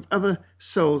choruses of other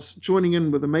cells joining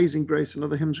in with Amazing Grace and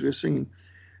other hymns we were singing.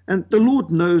 And the Lord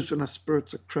knows when our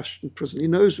spirits are crushed in prison. He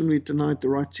knows when we denied the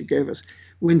rights he gave us.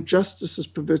 When justice is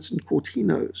perverted in court, he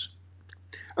knows.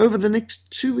 Over the next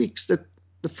 2 weeks that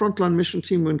the Frontline mission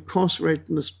team were incarcerated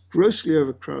in this grossly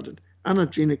overcrowded,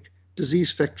 unhygienic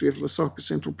disease factory of Lusaka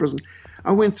Central Prison.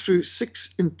 I went through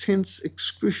 6 intense,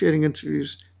 excruciating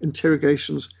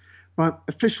interrogations by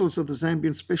officials of the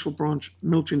Zambian Special Branch,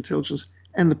 Military Intelligence,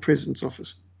 and the President's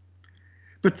Office.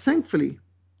 But thankfully,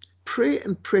 prayer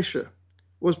and pressure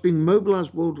was being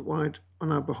mobilized worldwide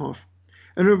on our behalf.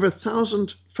 And over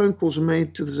 1,000 phone calls were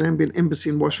made to the Zambian embassy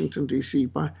in Washington, D.C.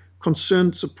 by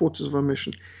concerned supporters of our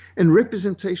mission. And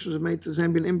representations were made to the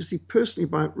Zambian embassy personally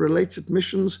by related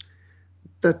missions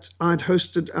that I'd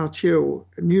hosted out here or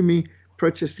knew me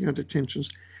protesting our detentions.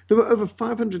 There were over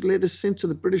 500 letters sent to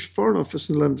the British Foreign Office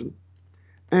in London.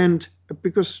 And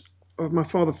because my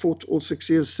father fought all 6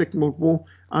 years, Second World War,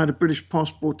 I had a British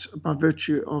passport by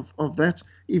virtue of that,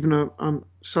 even though I'm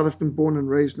South African born and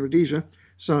raised in Rhodesia.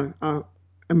 So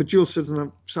I'm a dual citizen,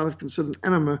 I'm South African citizen,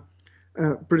 and I'm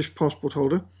a British passport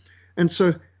holder. And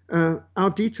so our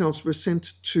details were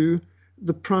sent to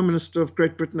the Prime Minister of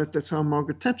Great Britain at that time,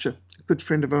 Margaret Thatcher, a good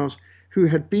friend of ours, who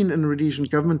had been in the Rhodesian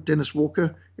government. Dennis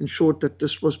Walker ensured that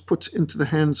this was put into the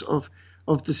hands of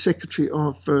the Secretary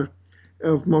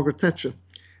of Margaret Thatcher.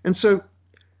 And so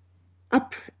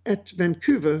up at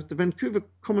Vancouver, the Vancouver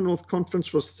Commonwealth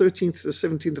Conference was 13th to the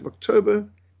 17th of October,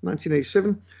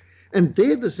 1987. And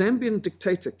there the Zambian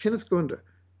dictator, Kenneth Kaunda,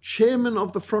 chairman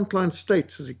of the Frontline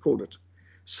states, as he called it,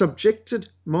 subjected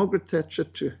Margaret Thatcher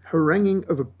to haranguing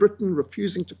over Britain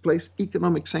refusing to place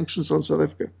economic sanctions on South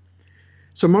Africa.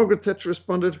 So Margaret Thatcher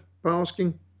responded by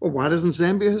asking, well, why doesn't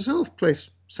Zambia herself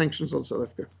place sanctions on South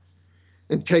Africa?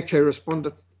 And KK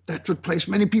responded, that would place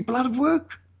many people out of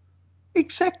work.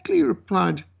 Exactly,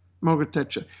 replied Margaret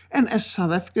Thatcher. And as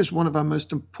South Africa is one of our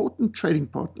most important trading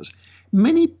partners,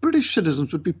 many British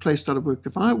citizens would be placed out of work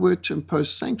if I were to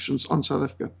impose sanctions on South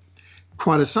Africa,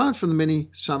 quite aside from the many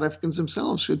South Africans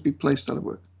themselves who would be placed out of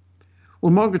work.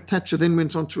 Well, Margaret Thatcher then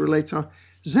went on to relate how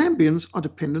Zambians are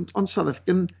dependent on South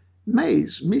African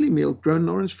maize, mealie meal grown in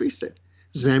Orange Free State.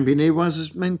 Zambian Airways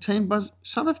is maintained by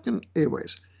South African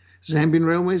Airways. Zambian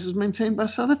Railways is maintained by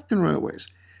South African Railways.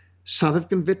 South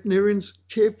African veterinarians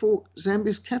care for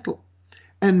Zambia's cattle.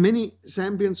 And many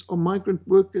Zambians are migrant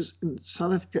workers in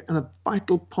South Africa and a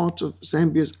vital part of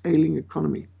Zambia's ailing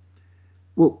economy.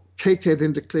 Well, KK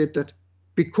then declared that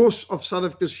because of South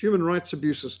Africa's human rights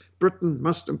abuses, Britain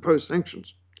must impose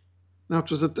sanctions. Now,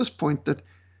 it was at this point that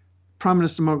Prime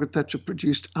Minister Margaret Thatcher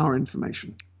produced our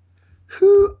information.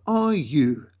 Who are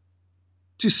you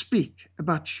to speak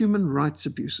about human rights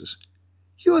abuses?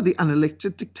 You are the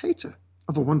unelected dictator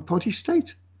of a one-party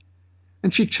state.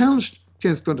 And she challenged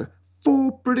Kenneth Kaunda.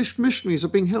 4 British missionaries are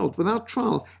being held without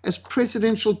trial as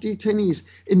presidential detainees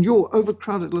in your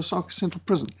overcrowded Lusaka Central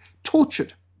Prison,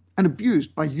 tortured and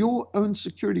abused by your own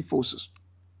security forces.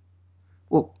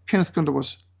 Well, Kenneth Kaunda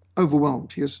was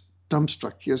overwhelmed. He was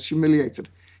dumbstruck. He was humiliated.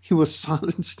 He was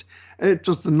silenced. It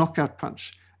was the knockout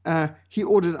punch. He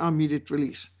ordered our immediate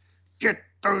release. Get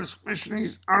those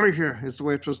missionaries out of here, is the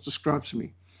way it was described to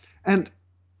me. And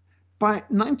by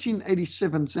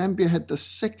 1987, Zambia had the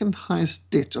second highest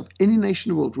debt of any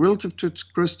nation in the world relative to its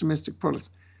gross domestic product.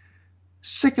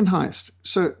 Second highest.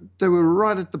 So they were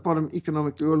right at the bottom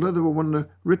economically. Although they were one of the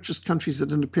richest countries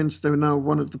at independence, they were now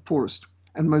one of the poorest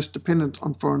and most dependent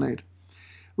on foreign aid.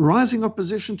 Rising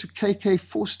opposition to KK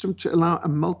forced him to allow a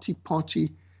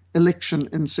multi-party election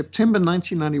in September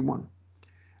 1991.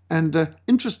 And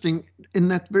interesting, in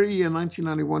that very year,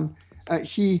 1991,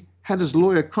 he had his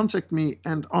lawyer contact me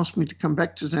and ask me to come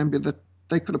back to Zambia, that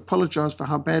they could apologize for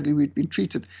how badly we'd been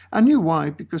treated. I knew why,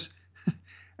 because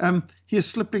he is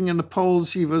slipping in the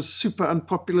polls. He was super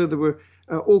unpopular. There were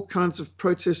all kinds of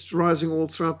protests rising all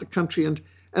throughout the country. And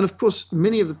of course,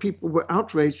 many of the people were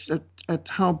outraged at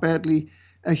how badly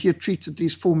he had treated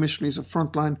these 4 missionaries of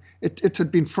Frontline. It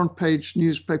had been front page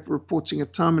newspaper reporting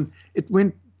at time, and it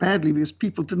went badly because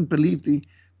people didn't believe the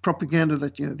propaganda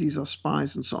that, these are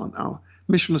spies and so on. Our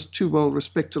mission is too well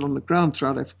respected on the ground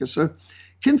throughout Africa. So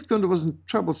Kenneth Kaunda was in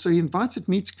trouble. So he invited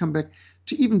me to come back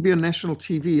to even be on national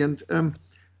TV. And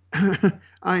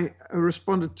I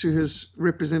responded to his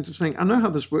representative saying, I know how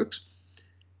this works.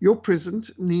 Your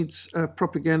president needs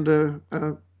propaganda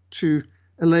to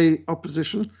allay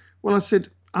opposition. Well, I said,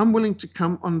 I'm willing to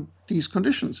come on these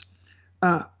conditions.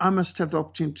 I must have the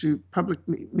opportunity to public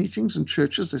meetings in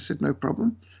churches. They said, no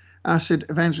problem. I said,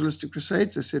 evangelistic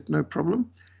crusades. They said, no problem.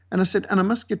 And I said, and I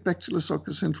must get back to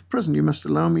Lusaka Central Prison. You must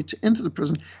allow me to enter the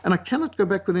prison. And I cannot go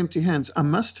back with empty hands. I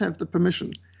must have the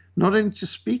permission, not only to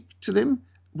speak to them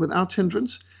without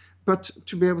hindrance, but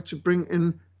to be able to bring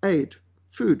in aid,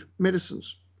 food,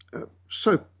 medicines,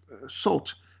 soap,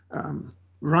 salt,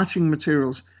 writing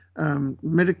materials,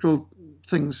 medical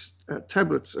things,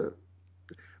 tablets,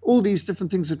 all these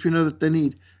different things that we know that they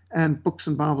need. and books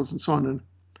and Bibles and so on.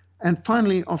 And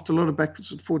finally, after a lot of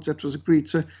backwards and forwards, that was agreed.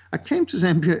 So I came to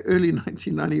Zambia early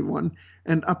 1991,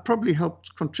 and I probably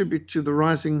helped contribute to the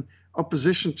rising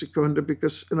opposition to Kaunda,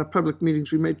 because in our public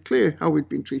meetings we made clear how we'd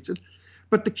been treated.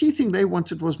 But the key thing they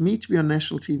wanted was me to be on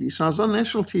national TV. So I was on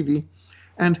national TV,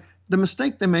 and the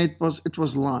mistake they made was it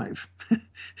was live.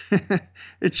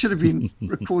 It should have been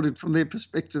recorded from their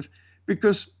perspective,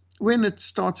 because when it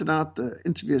started out, the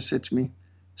interviewer said to me,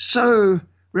 "So,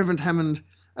 Reverend Hammond,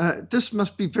 this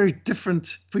must be very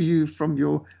different for you from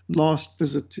your last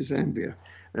visit to Zambia."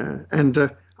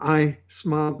 And I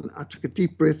smiled and I took a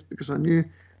deep breath, because I knew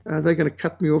they're going to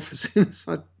cut me off as soon as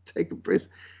I take a breath.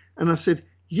 And I said,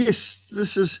 "Yes,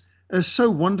 this is so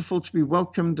wonderful to be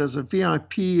welcomed as a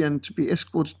VIP and to be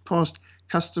escorted past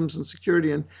customs and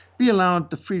security and be allowed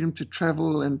the freedom to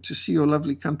travel and to see your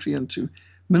lovely country and to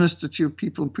minister to your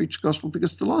people and preach gospel."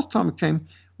 Because the last time I came,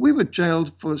 we were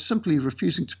jailed for simply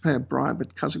refusing to pay a bribe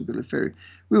at Kazungula Ferry.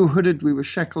 We were hooded, we were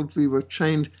shackled, we were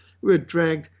chained, we were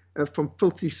dragged from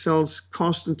filthy cells,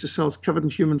 cast into cells covered in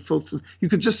human filth. You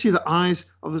could just see the eyes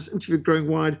of this interview growing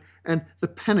wide and the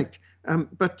panic.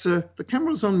 But the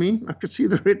camera was on me. I could see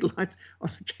the red light on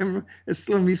the camera. It's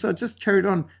still on me. So I just carried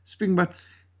on speaking about.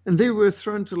 And they were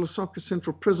thrown to Lusaka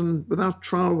Central Prison without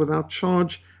trial, without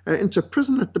charge, into a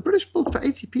prison that the British built for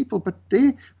 80 people. But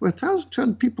there were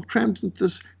 1,200 people crammed into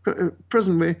this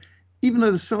prison where, even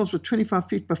though the cells were 25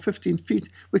 feet by 15 feet,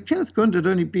 where Kenneth Kaunda had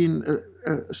only been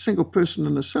a single person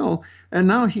in a cell, and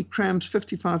now he crams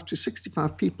 55 to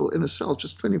 65 people in a cell,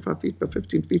 just 25 feet by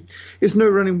 15 feet. There's no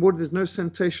running water, there's no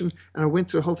sanitation, and I went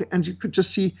through the whole thing, and you could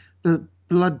just see the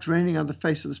blood draining out of the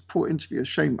face of this poor interviewer.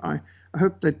 Shame. I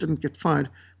hope they didn't get fired.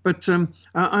 But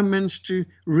I managed to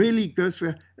really go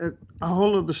through a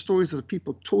whole of the stories of the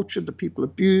people tortured, the people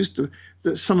abused,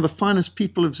 some of the finest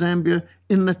people of Zambia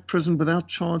in that prison without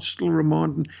charge, still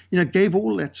remand, and gave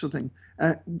all that sort of thing,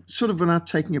 sort of without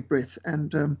taking a breath.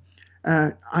 And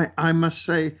I must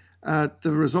say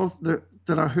the result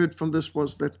that I heard from this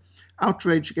was that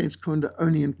outrage against Kaunda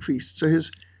only increased. So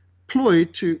his ploy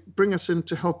to bring us in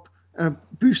to help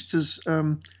boost his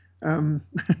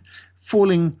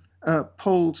falling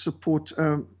poll support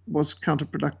was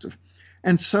counterproductive.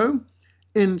 And so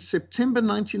in September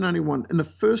 1991, in the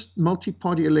first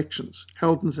multi-party elections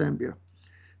held in Zambia,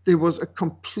 there was a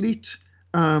complete,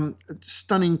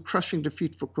 stunning, crushing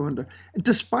defeat for Kaunda. And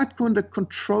despite Kaunda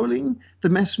controlling the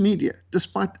mass media,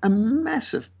 despite a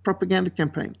massive propaganda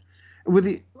campaign, with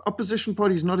the opposition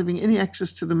parties not having any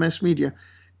access to the mass media,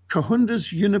 Kaunda's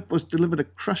UNIP was delivered a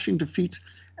crushing defeat,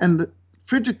 and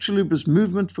Frederick Chiluba's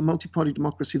movement for multi-party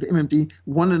democracy, the MMD,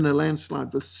 won in a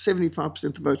landslide with 75%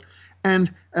 of the vote.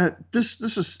 And this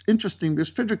was interesting because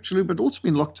Frederick Chiluba had also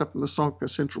been locked up in the Lusaka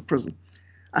Central Prison.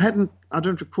 I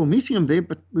don't recall meeting him there,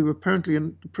 but we were apparently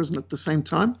in the prison at the same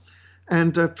time.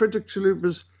 And Frederick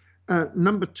Chiluba's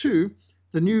number two,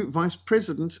 the new vice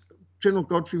president, General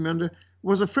Godfrey Muyanda,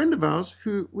 was a friend of ours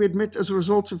who we had met as a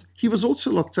result of, he was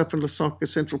also locked up in Lusaka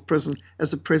Central Prison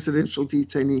as a presidential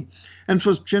detainee. And it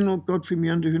was General Godfrey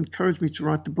Muyanda who encouraged me to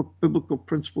write the book, Biblical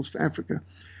Principles for Africa.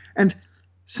 And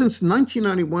since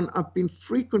 1991, I've been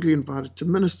frequently invited to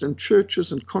minister in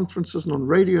churches and conferences and on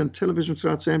radio and television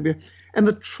throughout Zambia. And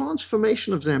the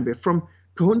transformation of Zambia from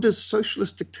Kaunda's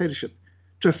socialist dictatorship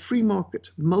to a free market,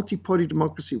 multi-party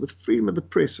democracy with freedom of the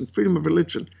press and freedom of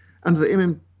religion under the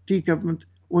MMD government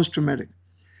was dramatic.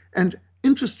 And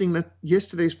interesting that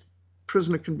yesterday's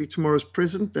prisoner can be tomorrow's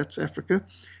president. That's Africa.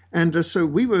 And so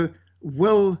we were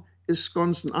well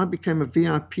ensconced, and I became a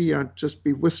VIP. I'd just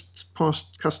be whisked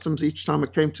past customs each time I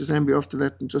came to Zambia after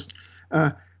that, and just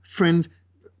friend,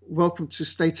 welcome to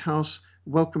State House,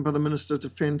 welcome by the Minister of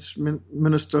Defense,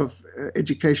 Minister of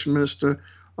Education, Minister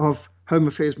of Home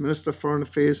Affairs, Minister of Foreign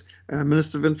Affairs,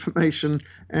 Minister of Information,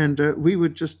 and we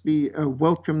would just be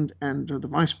welcomed, and the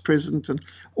Vice President, and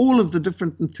all of the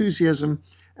different enthusiasm.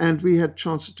 And we had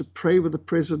chances to pray with the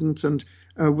President and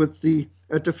with the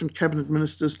different cabinet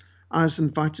ministers. I was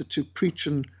invited to preach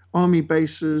in army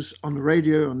bases, on the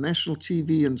radio, on national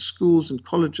TV, in schools and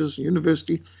colleges and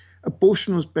university.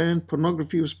 Abortion was banned,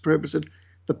 pornography was prohibited,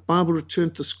 the Bible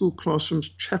returned to school classrooms,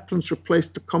 chaplains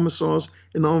replaced the commissars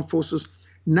in armed forces.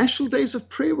 National days of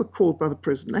prayer were called by the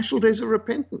president. National days of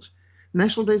repentance.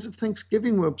 National days of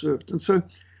thanksgiving were observed. And so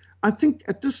I think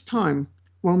at this time,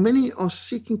 while many are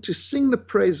seeking to sing the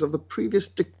praise of the previous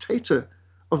dictator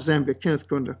of Zambia, Kenneth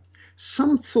Kaunda,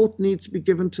 some thought needs to be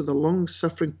given to the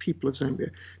long-suffering people of Zambia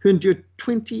who endured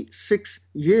 26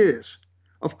 years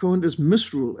of Kaunda's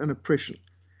misrule and oppression.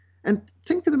 And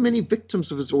think of the many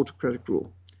victims of his autocratic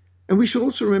rule. And we should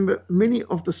also remember many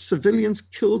of the civilians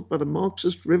killed by the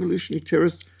Marxist revolutionary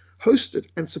terrorists hosted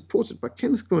and supported by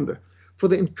Kenneth Kaunda for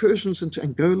the incursions into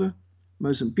Angola,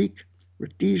 Mozambique,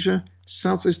 Rhodesia,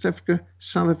 Southwest Africa,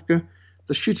 South Africa,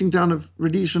 the shooting down of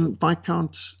Rhodesian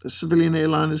Viscount civilian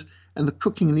airliners, and the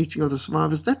cooking and eating of the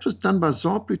survivors. That was done by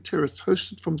ZAPU terrorists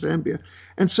hosted from Zambia.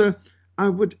 And so I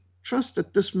would trust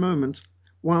at this moment,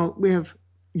 while we have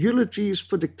eulogies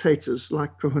for dictators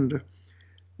like Kaunda,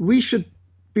 we should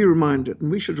be reminded,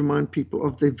 and we should remind people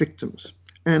of their victims.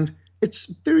 And it's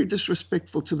very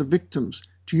disrespectful to the victims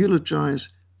to eulogize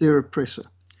their oppressor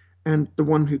and the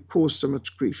one who caused so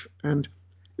much grief. And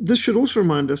this should also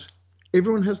remind us,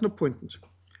 everyone has an appointment.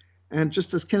 And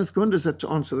just as Kenneth Kaunda had to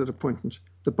answer that appointment,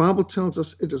 the Bible tells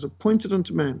us it is appointed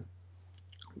unto man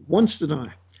once to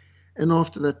die, and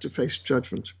after that to face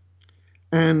judgment.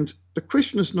 And the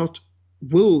question is not,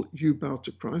 will you bow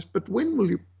to Christ, but when will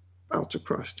you bow to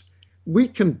Christ? We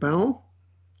can bow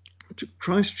to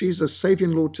Christ Jesus, Savior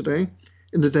and Lord, today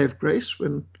in the day of grace,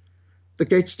 when the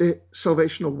gates to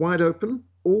salvation are wide open,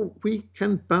 or we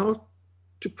can bow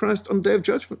to Christ on the day of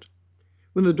judgment,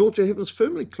 when the door to heaven is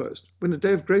firmly closed, when the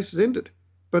day of grace is ended.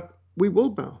 But we will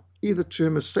bow either to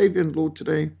him as Savior and Lord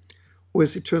today, or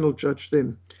as eternal judge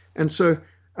then. And so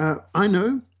I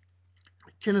know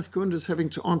Kenneth Kaunda is having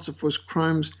to answer for his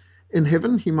crimes in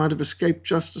heaven. He might have escaped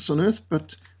justice on earth,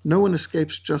 but no one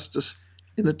escapes justice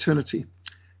in eternity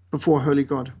before a holy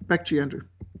God. Back to you, Andrew.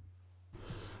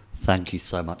 Thank you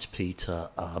so much, Peter.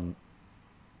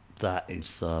 That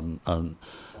is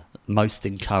most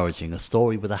encouraging, a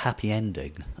story with a happy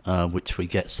ending, which we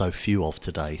get so few of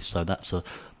today. So that's a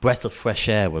breath of fresh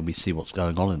air when we see what's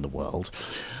going on in the world.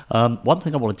 One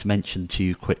thing I wanted to mention to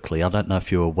you quickly, I don't know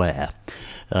if you're aware,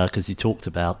 because you talked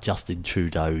about Justin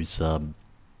Trudeau's...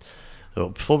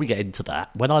 before we get into that,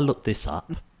 when I looked this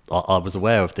up, I was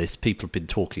aware of this. People have been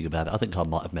talking about it. I think I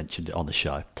might have mentioned it on the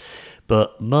show.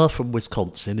 But Mer from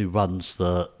Wisconsin, who runs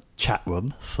the chat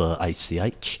room for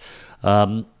ACH,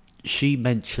 she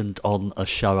mentioned on a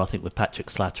show, I think with Patrick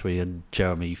Slattery and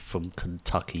Jeremy from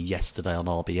Kentucky yesterday on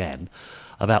RBN,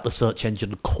 about the search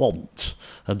engine Quant.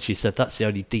 And she said that's the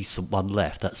only decent one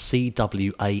left. That's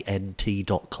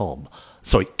CWANT.com.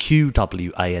 Sorry,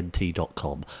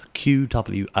 QWANT.com.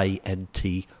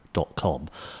 QWANT.com.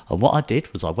 And what I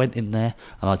did was I went in there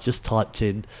and I just typed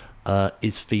in,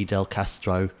 is Fidel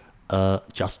Castro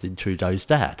Justin Trudeau's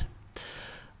dad?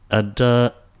 And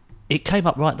it came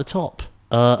up right at the top.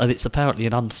 And it's apparently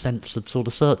an uncensored sort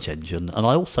of search engine. And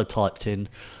I also typed in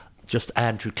just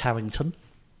Andrew Carrington.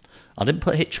 I didn't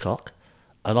put Hitchcock,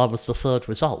 and I was the third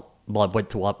result. I went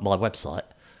to my website,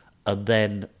 and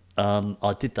then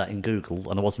I did that in Google,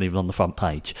 and I wasn't even on the front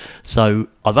page. So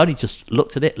I've only just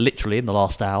looked at it literally in the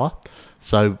last hour.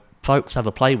 So folks, have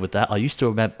a play with that. I used to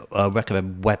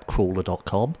recommend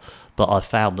webcrawler.com, but I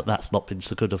found that that's not been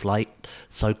so good of late.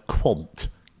 So Quant,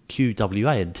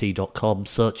 QWANT.com,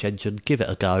 search engine, give it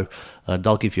a go, and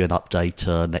I'll give you an update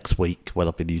next week when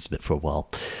I've been using it for a while.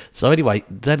 So anyway,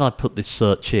 then I put this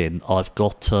search in. I've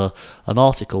got an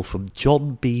article from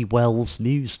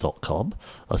johnbwellsnews.com,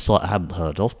 a site I haven't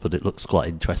heard of, but it looks quite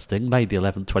interesting. May the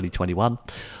 11th, 2021.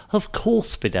 Of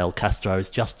course Fidel Castro is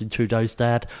Justin Trudeau's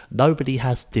dad. Nobody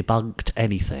has debunked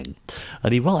anything.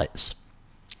 And he writes,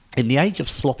 in the age of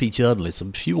sloppy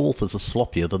journalism, few authors are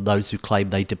sloppier than those who claim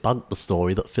they debunked the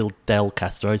story that Fidel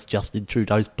Castro is Justin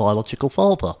Trudeau's biological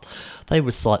father. They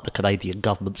recite the Canadian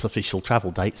government's official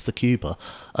travel dates to Cuba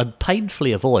and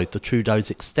painfully avoid the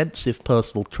Trudeau's extensive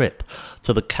personal trip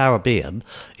to the Caribbean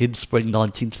in spring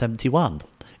 1971.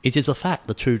 It is a fact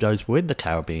the Trudeaus were in the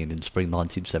Caribbean in spring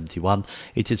 1971.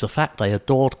 It is a fact they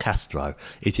adored Castro.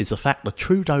 It is a fact the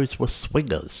Trudeaus were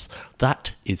swingers.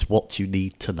 That is what you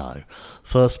need to know.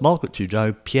 First, Margaret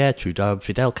Trudeau, Pierre Trudeau and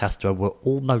Fidel Castro were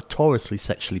all notoriously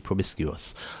sexually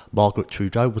promiscuous. Margaret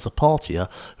Trudeau was a partier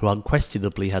who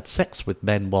unquestionably had sex with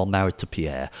men while married to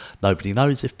Pierre. Nobody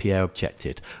knows if Pierre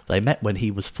objected. They met when he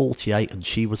was 48 and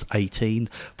she was 18.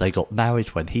 They got married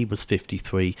when he was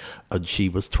 53 and she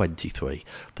was 23.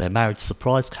 Their marriage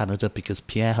surprised Canada because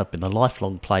Pierre had been a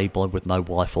lifelong playboy with no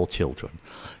wife or children.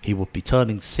 He would be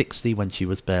turning 60 when she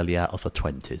was barely out of her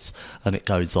 20s. And it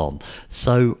goes on.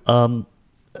 So,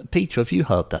 Peter, have you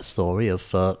heard that story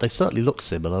of, they certainly look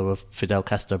similar, of Fidel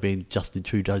Castro being Justin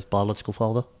Trudeau's biological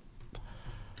father?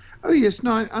 Oh, yes.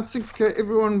 No, I think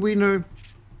everyone we know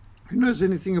who knows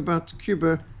anything about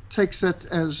Cuba takes that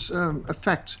as a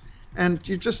fact. And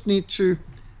you just need to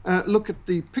look at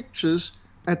the pictures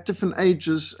at different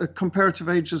ages, comparative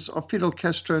ages of Fidel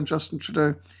Castro and Justin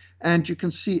Trudeau, and you can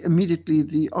see immediately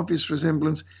the obvious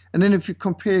resemblance. And then if you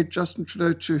compare Justin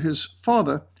Trudeau to his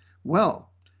father, well,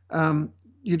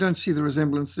 you don't see the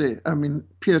resemblance there. I mean,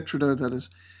 Pierre Trudeau, that is.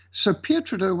 So Pierre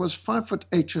Trudeau was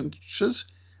 5'8",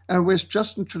 whereas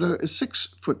Justin Trudeau is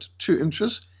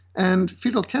 6'2", and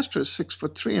Fidel Castro is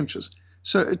 6'3".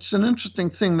 So it's an interesting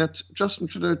thing that Justin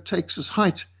Trudeau takes his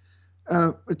height.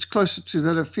 It's closer to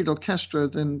that of Fidel Castro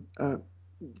than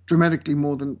dramatically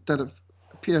more than that of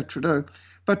Pierre Trudeau.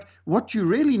 But what you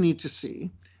really need to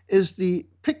see is the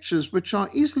pictures, which are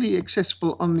easily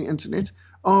accessible on the internet,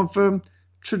 of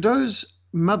Trudeau's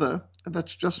mother,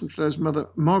 that's Justin Trudeau's mother,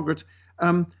 Margaret,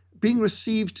 being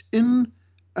received in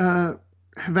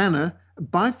Havana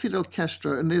by Fidel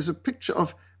Castro. And there's a picture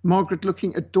of Margaret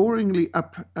looking adoringly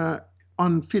up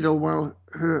on Fidel while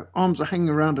her arms are hanging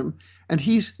around him. And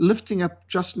he's lifting up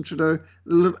Justin Trudeau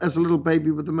as a little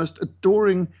baby with the most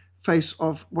adoring face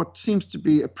of what seems to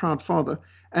be a proud father.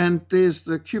 And there's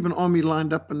the Cuban army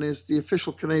lined up, and there's the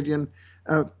official Canadian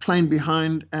plane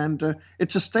behind. And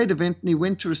it's a state event, and he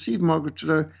went to receive Margaret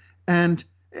Trudeau. And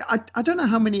I don't know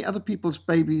how many other people's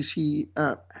babies he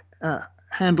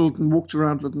handled and walked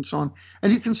around with and so on.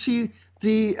 And you can see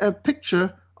the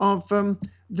picture of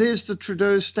there's the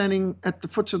Trudeau standing at the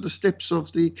foot of the steps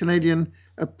of the Canadian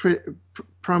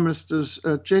Prime Minister's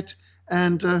jet.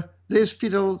 And there's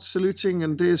Fidel saluting,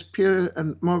 and there's Pierre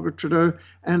and Margaret Trudeau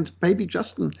and baby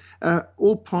Justin,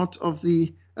 all part of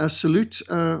the salute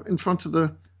in front of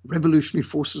the revolutionary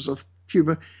forces of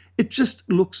Cuba. It just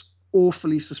looks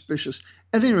awfully suspicious.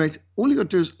 At any rate, all you got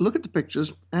to do is look at the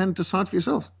pictures and decide for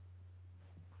yourself.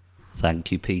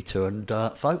 Thank you, Peter. And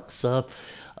folks,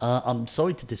 I'm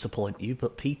sorry to disappoint you,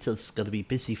 but Peter's going to be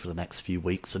busy for the next few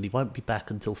weeks, and he won't be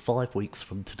back until 5 weeks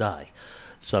from today.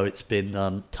 So it's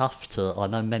been tough to... I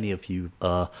know many of you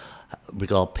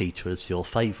regard Peter as your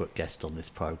favourite guest on this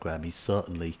programme. He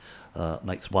certainly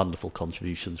makes wonderful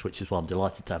contributions, which is why I'm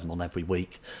delighted to have him on every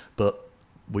week. But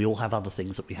we all have other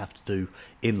things that we have to do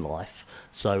in life.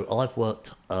 So I've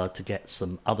worked to get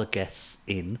some other guests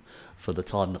in for the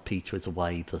time that Peter is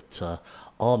away that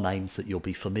are names that you'll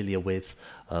be familiar with.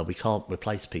 We can't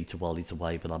replace Peter while he's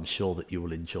away, but I'm sure that you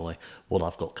will enjoy what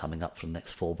I've got coming up for the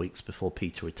next 4 weeks before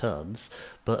Peter returns.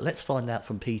 But let's find out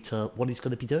from Peter what he's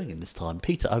going to be doing in this time.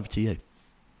 Peter, over to you.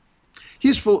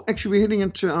 Yes, well, actually, we're heading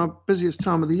into our busiest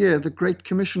time of the year, the Great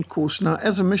Commission course. Now,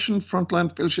 as a mission,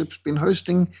 Frontline Fellowship's been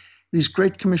hosting these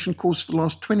Great Commission courses for the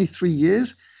last 23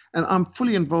 years, and I'm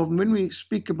fully involved. And when we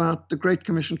speak about the Great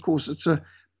Commission course, it's a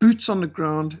boots on the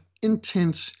ground,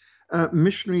 intense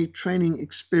missionary training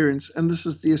experience. And this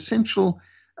is the essential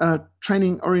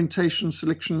training, orientation,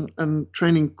 selection, and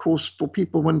training course for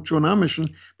people who want to join our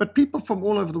mission. But people from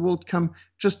all over the world come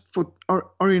just for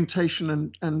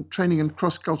orientation and training in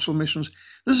cross-cultural missions.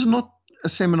 This is not a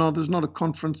seminar. This is not a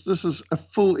conference. This is a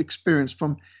full experience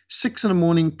from 6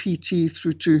 a.m. PT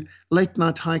through to late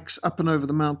night hikes up and over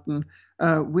the mountain.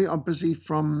 We are busy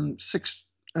from 6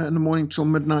 in the morning till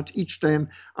midnight each day. And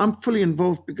I'm fully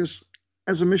involved because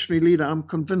as a missionary leader, I'm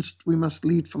convinced we must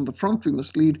lead from the front. We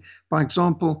must lead by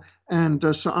example. And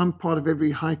so I'm part of every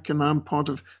hike, and I'm part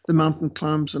of the mountain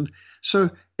climbs. And so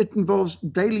it involves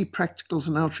daily practicals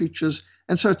and outreaches.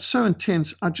 And so it's so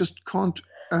intense, I just can't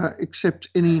accept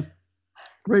any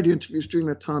radio interviews during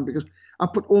that time, because I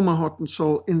put all my heart and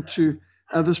soul into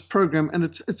this program. And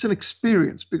it's an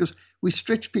experience because we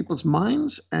stretch people's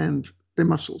minds and their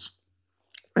muscles,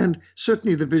 and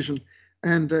certainly the vision.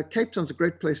 And Cape Town's a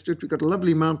great place to do it. We've got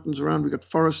lovely mountains around, we've got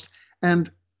forest, and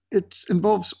it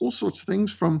involves all sorts of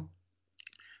things from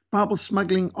Bible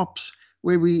smuggling ops,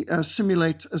 where we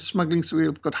simulate smuggling. So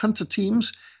we've got hunter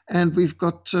teams, and we've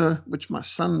got, which my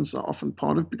sons are often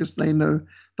part of because they know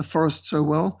the forest so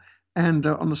well. And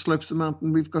on the slopes of the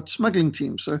mountain, we've got smuggling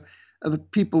teams. So the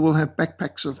people will have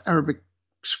backpacks of Arabic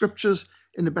scriptures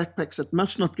in the backpacks that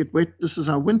must not get wet. This is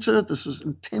our winter. This is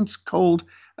intense cold,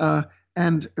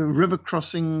 and river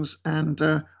crossings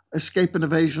and escape and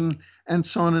evasion and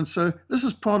so on. And so this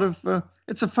is part of,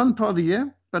 it's a fun part of the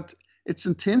year, but it's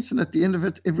intense. And at the end of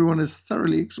it, everyone is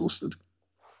thoroughly exhausted.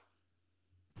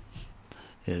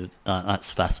 Yeah,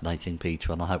 that's fascinating,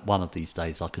 Peter, and I hope one of these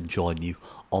days I can join you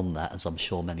on that, as I'm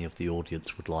sure many of the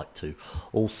audience would like to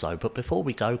also. But before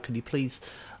we go, can you please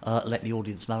let the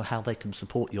audience know how they can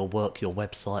support your work, your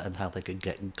website, and how they can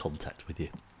get in contact with you?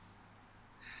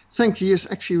 Thank you. Yes,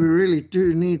 actually, we really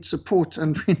do need support,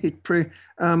 and we need prayer.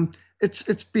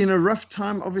 It's been a rough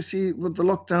time, obviously, with the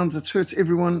lockdowns. It's hurt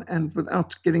everyone, and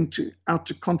without getting out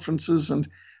to conferences, and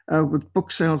with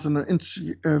book sales and the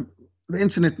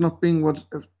internet not being what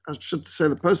I should say,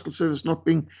 the postal service not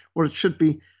being what it should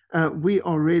be, we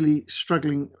are really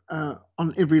struggling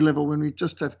on every level when we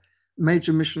just have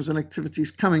major missions and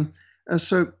activities coming.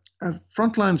 So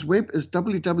Frontline's web is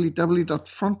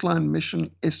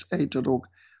www.frontlinemissionsa.org.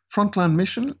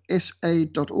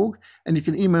 frontlinemission.sa.org, and you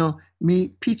can email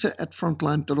me,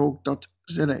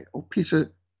 peter@frontline.org.za, or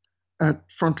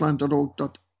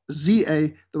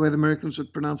peter@frontline.org.za, the way the Americans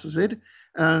would pronounce the Z.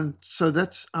 So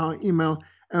that's our email.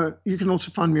 You can also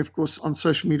find me, of course, on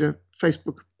social media,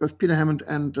 Facebook, both Peter Hammond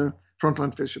and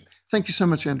Frontline Fellowship. Thank you so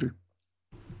much, Andrew.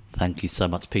 Thank you so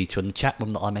much, Peter. And the chat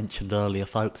room that I mentioned earlier,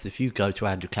 folks, if you go to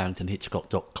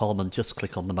andrewcarringtonhitchcock.com and just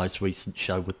click on the most recent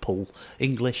show with Paul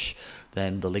English,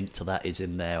 then the link to that is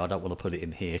in there. I don't want to put it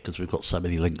in here because we've got so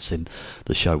many links in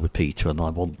the show with Peter, and I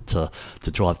want to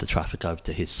drive the traffic over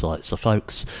to his site. So,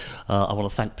 folks, I want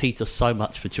to thank Peter so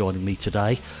much for joining me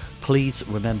today. Please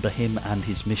remember him and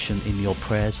his mission in your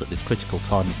prayers at this critical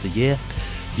time of the year.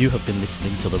 You have been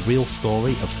listening to the real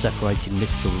story of separating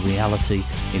myth from reality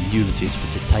in Eulogies for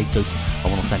Dictators. I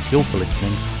want to thank you all for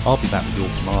listening. I'll be back with you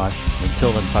all tomorrow.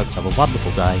 Until then, folks, have a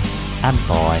wonderful day, and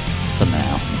bye for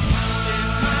now.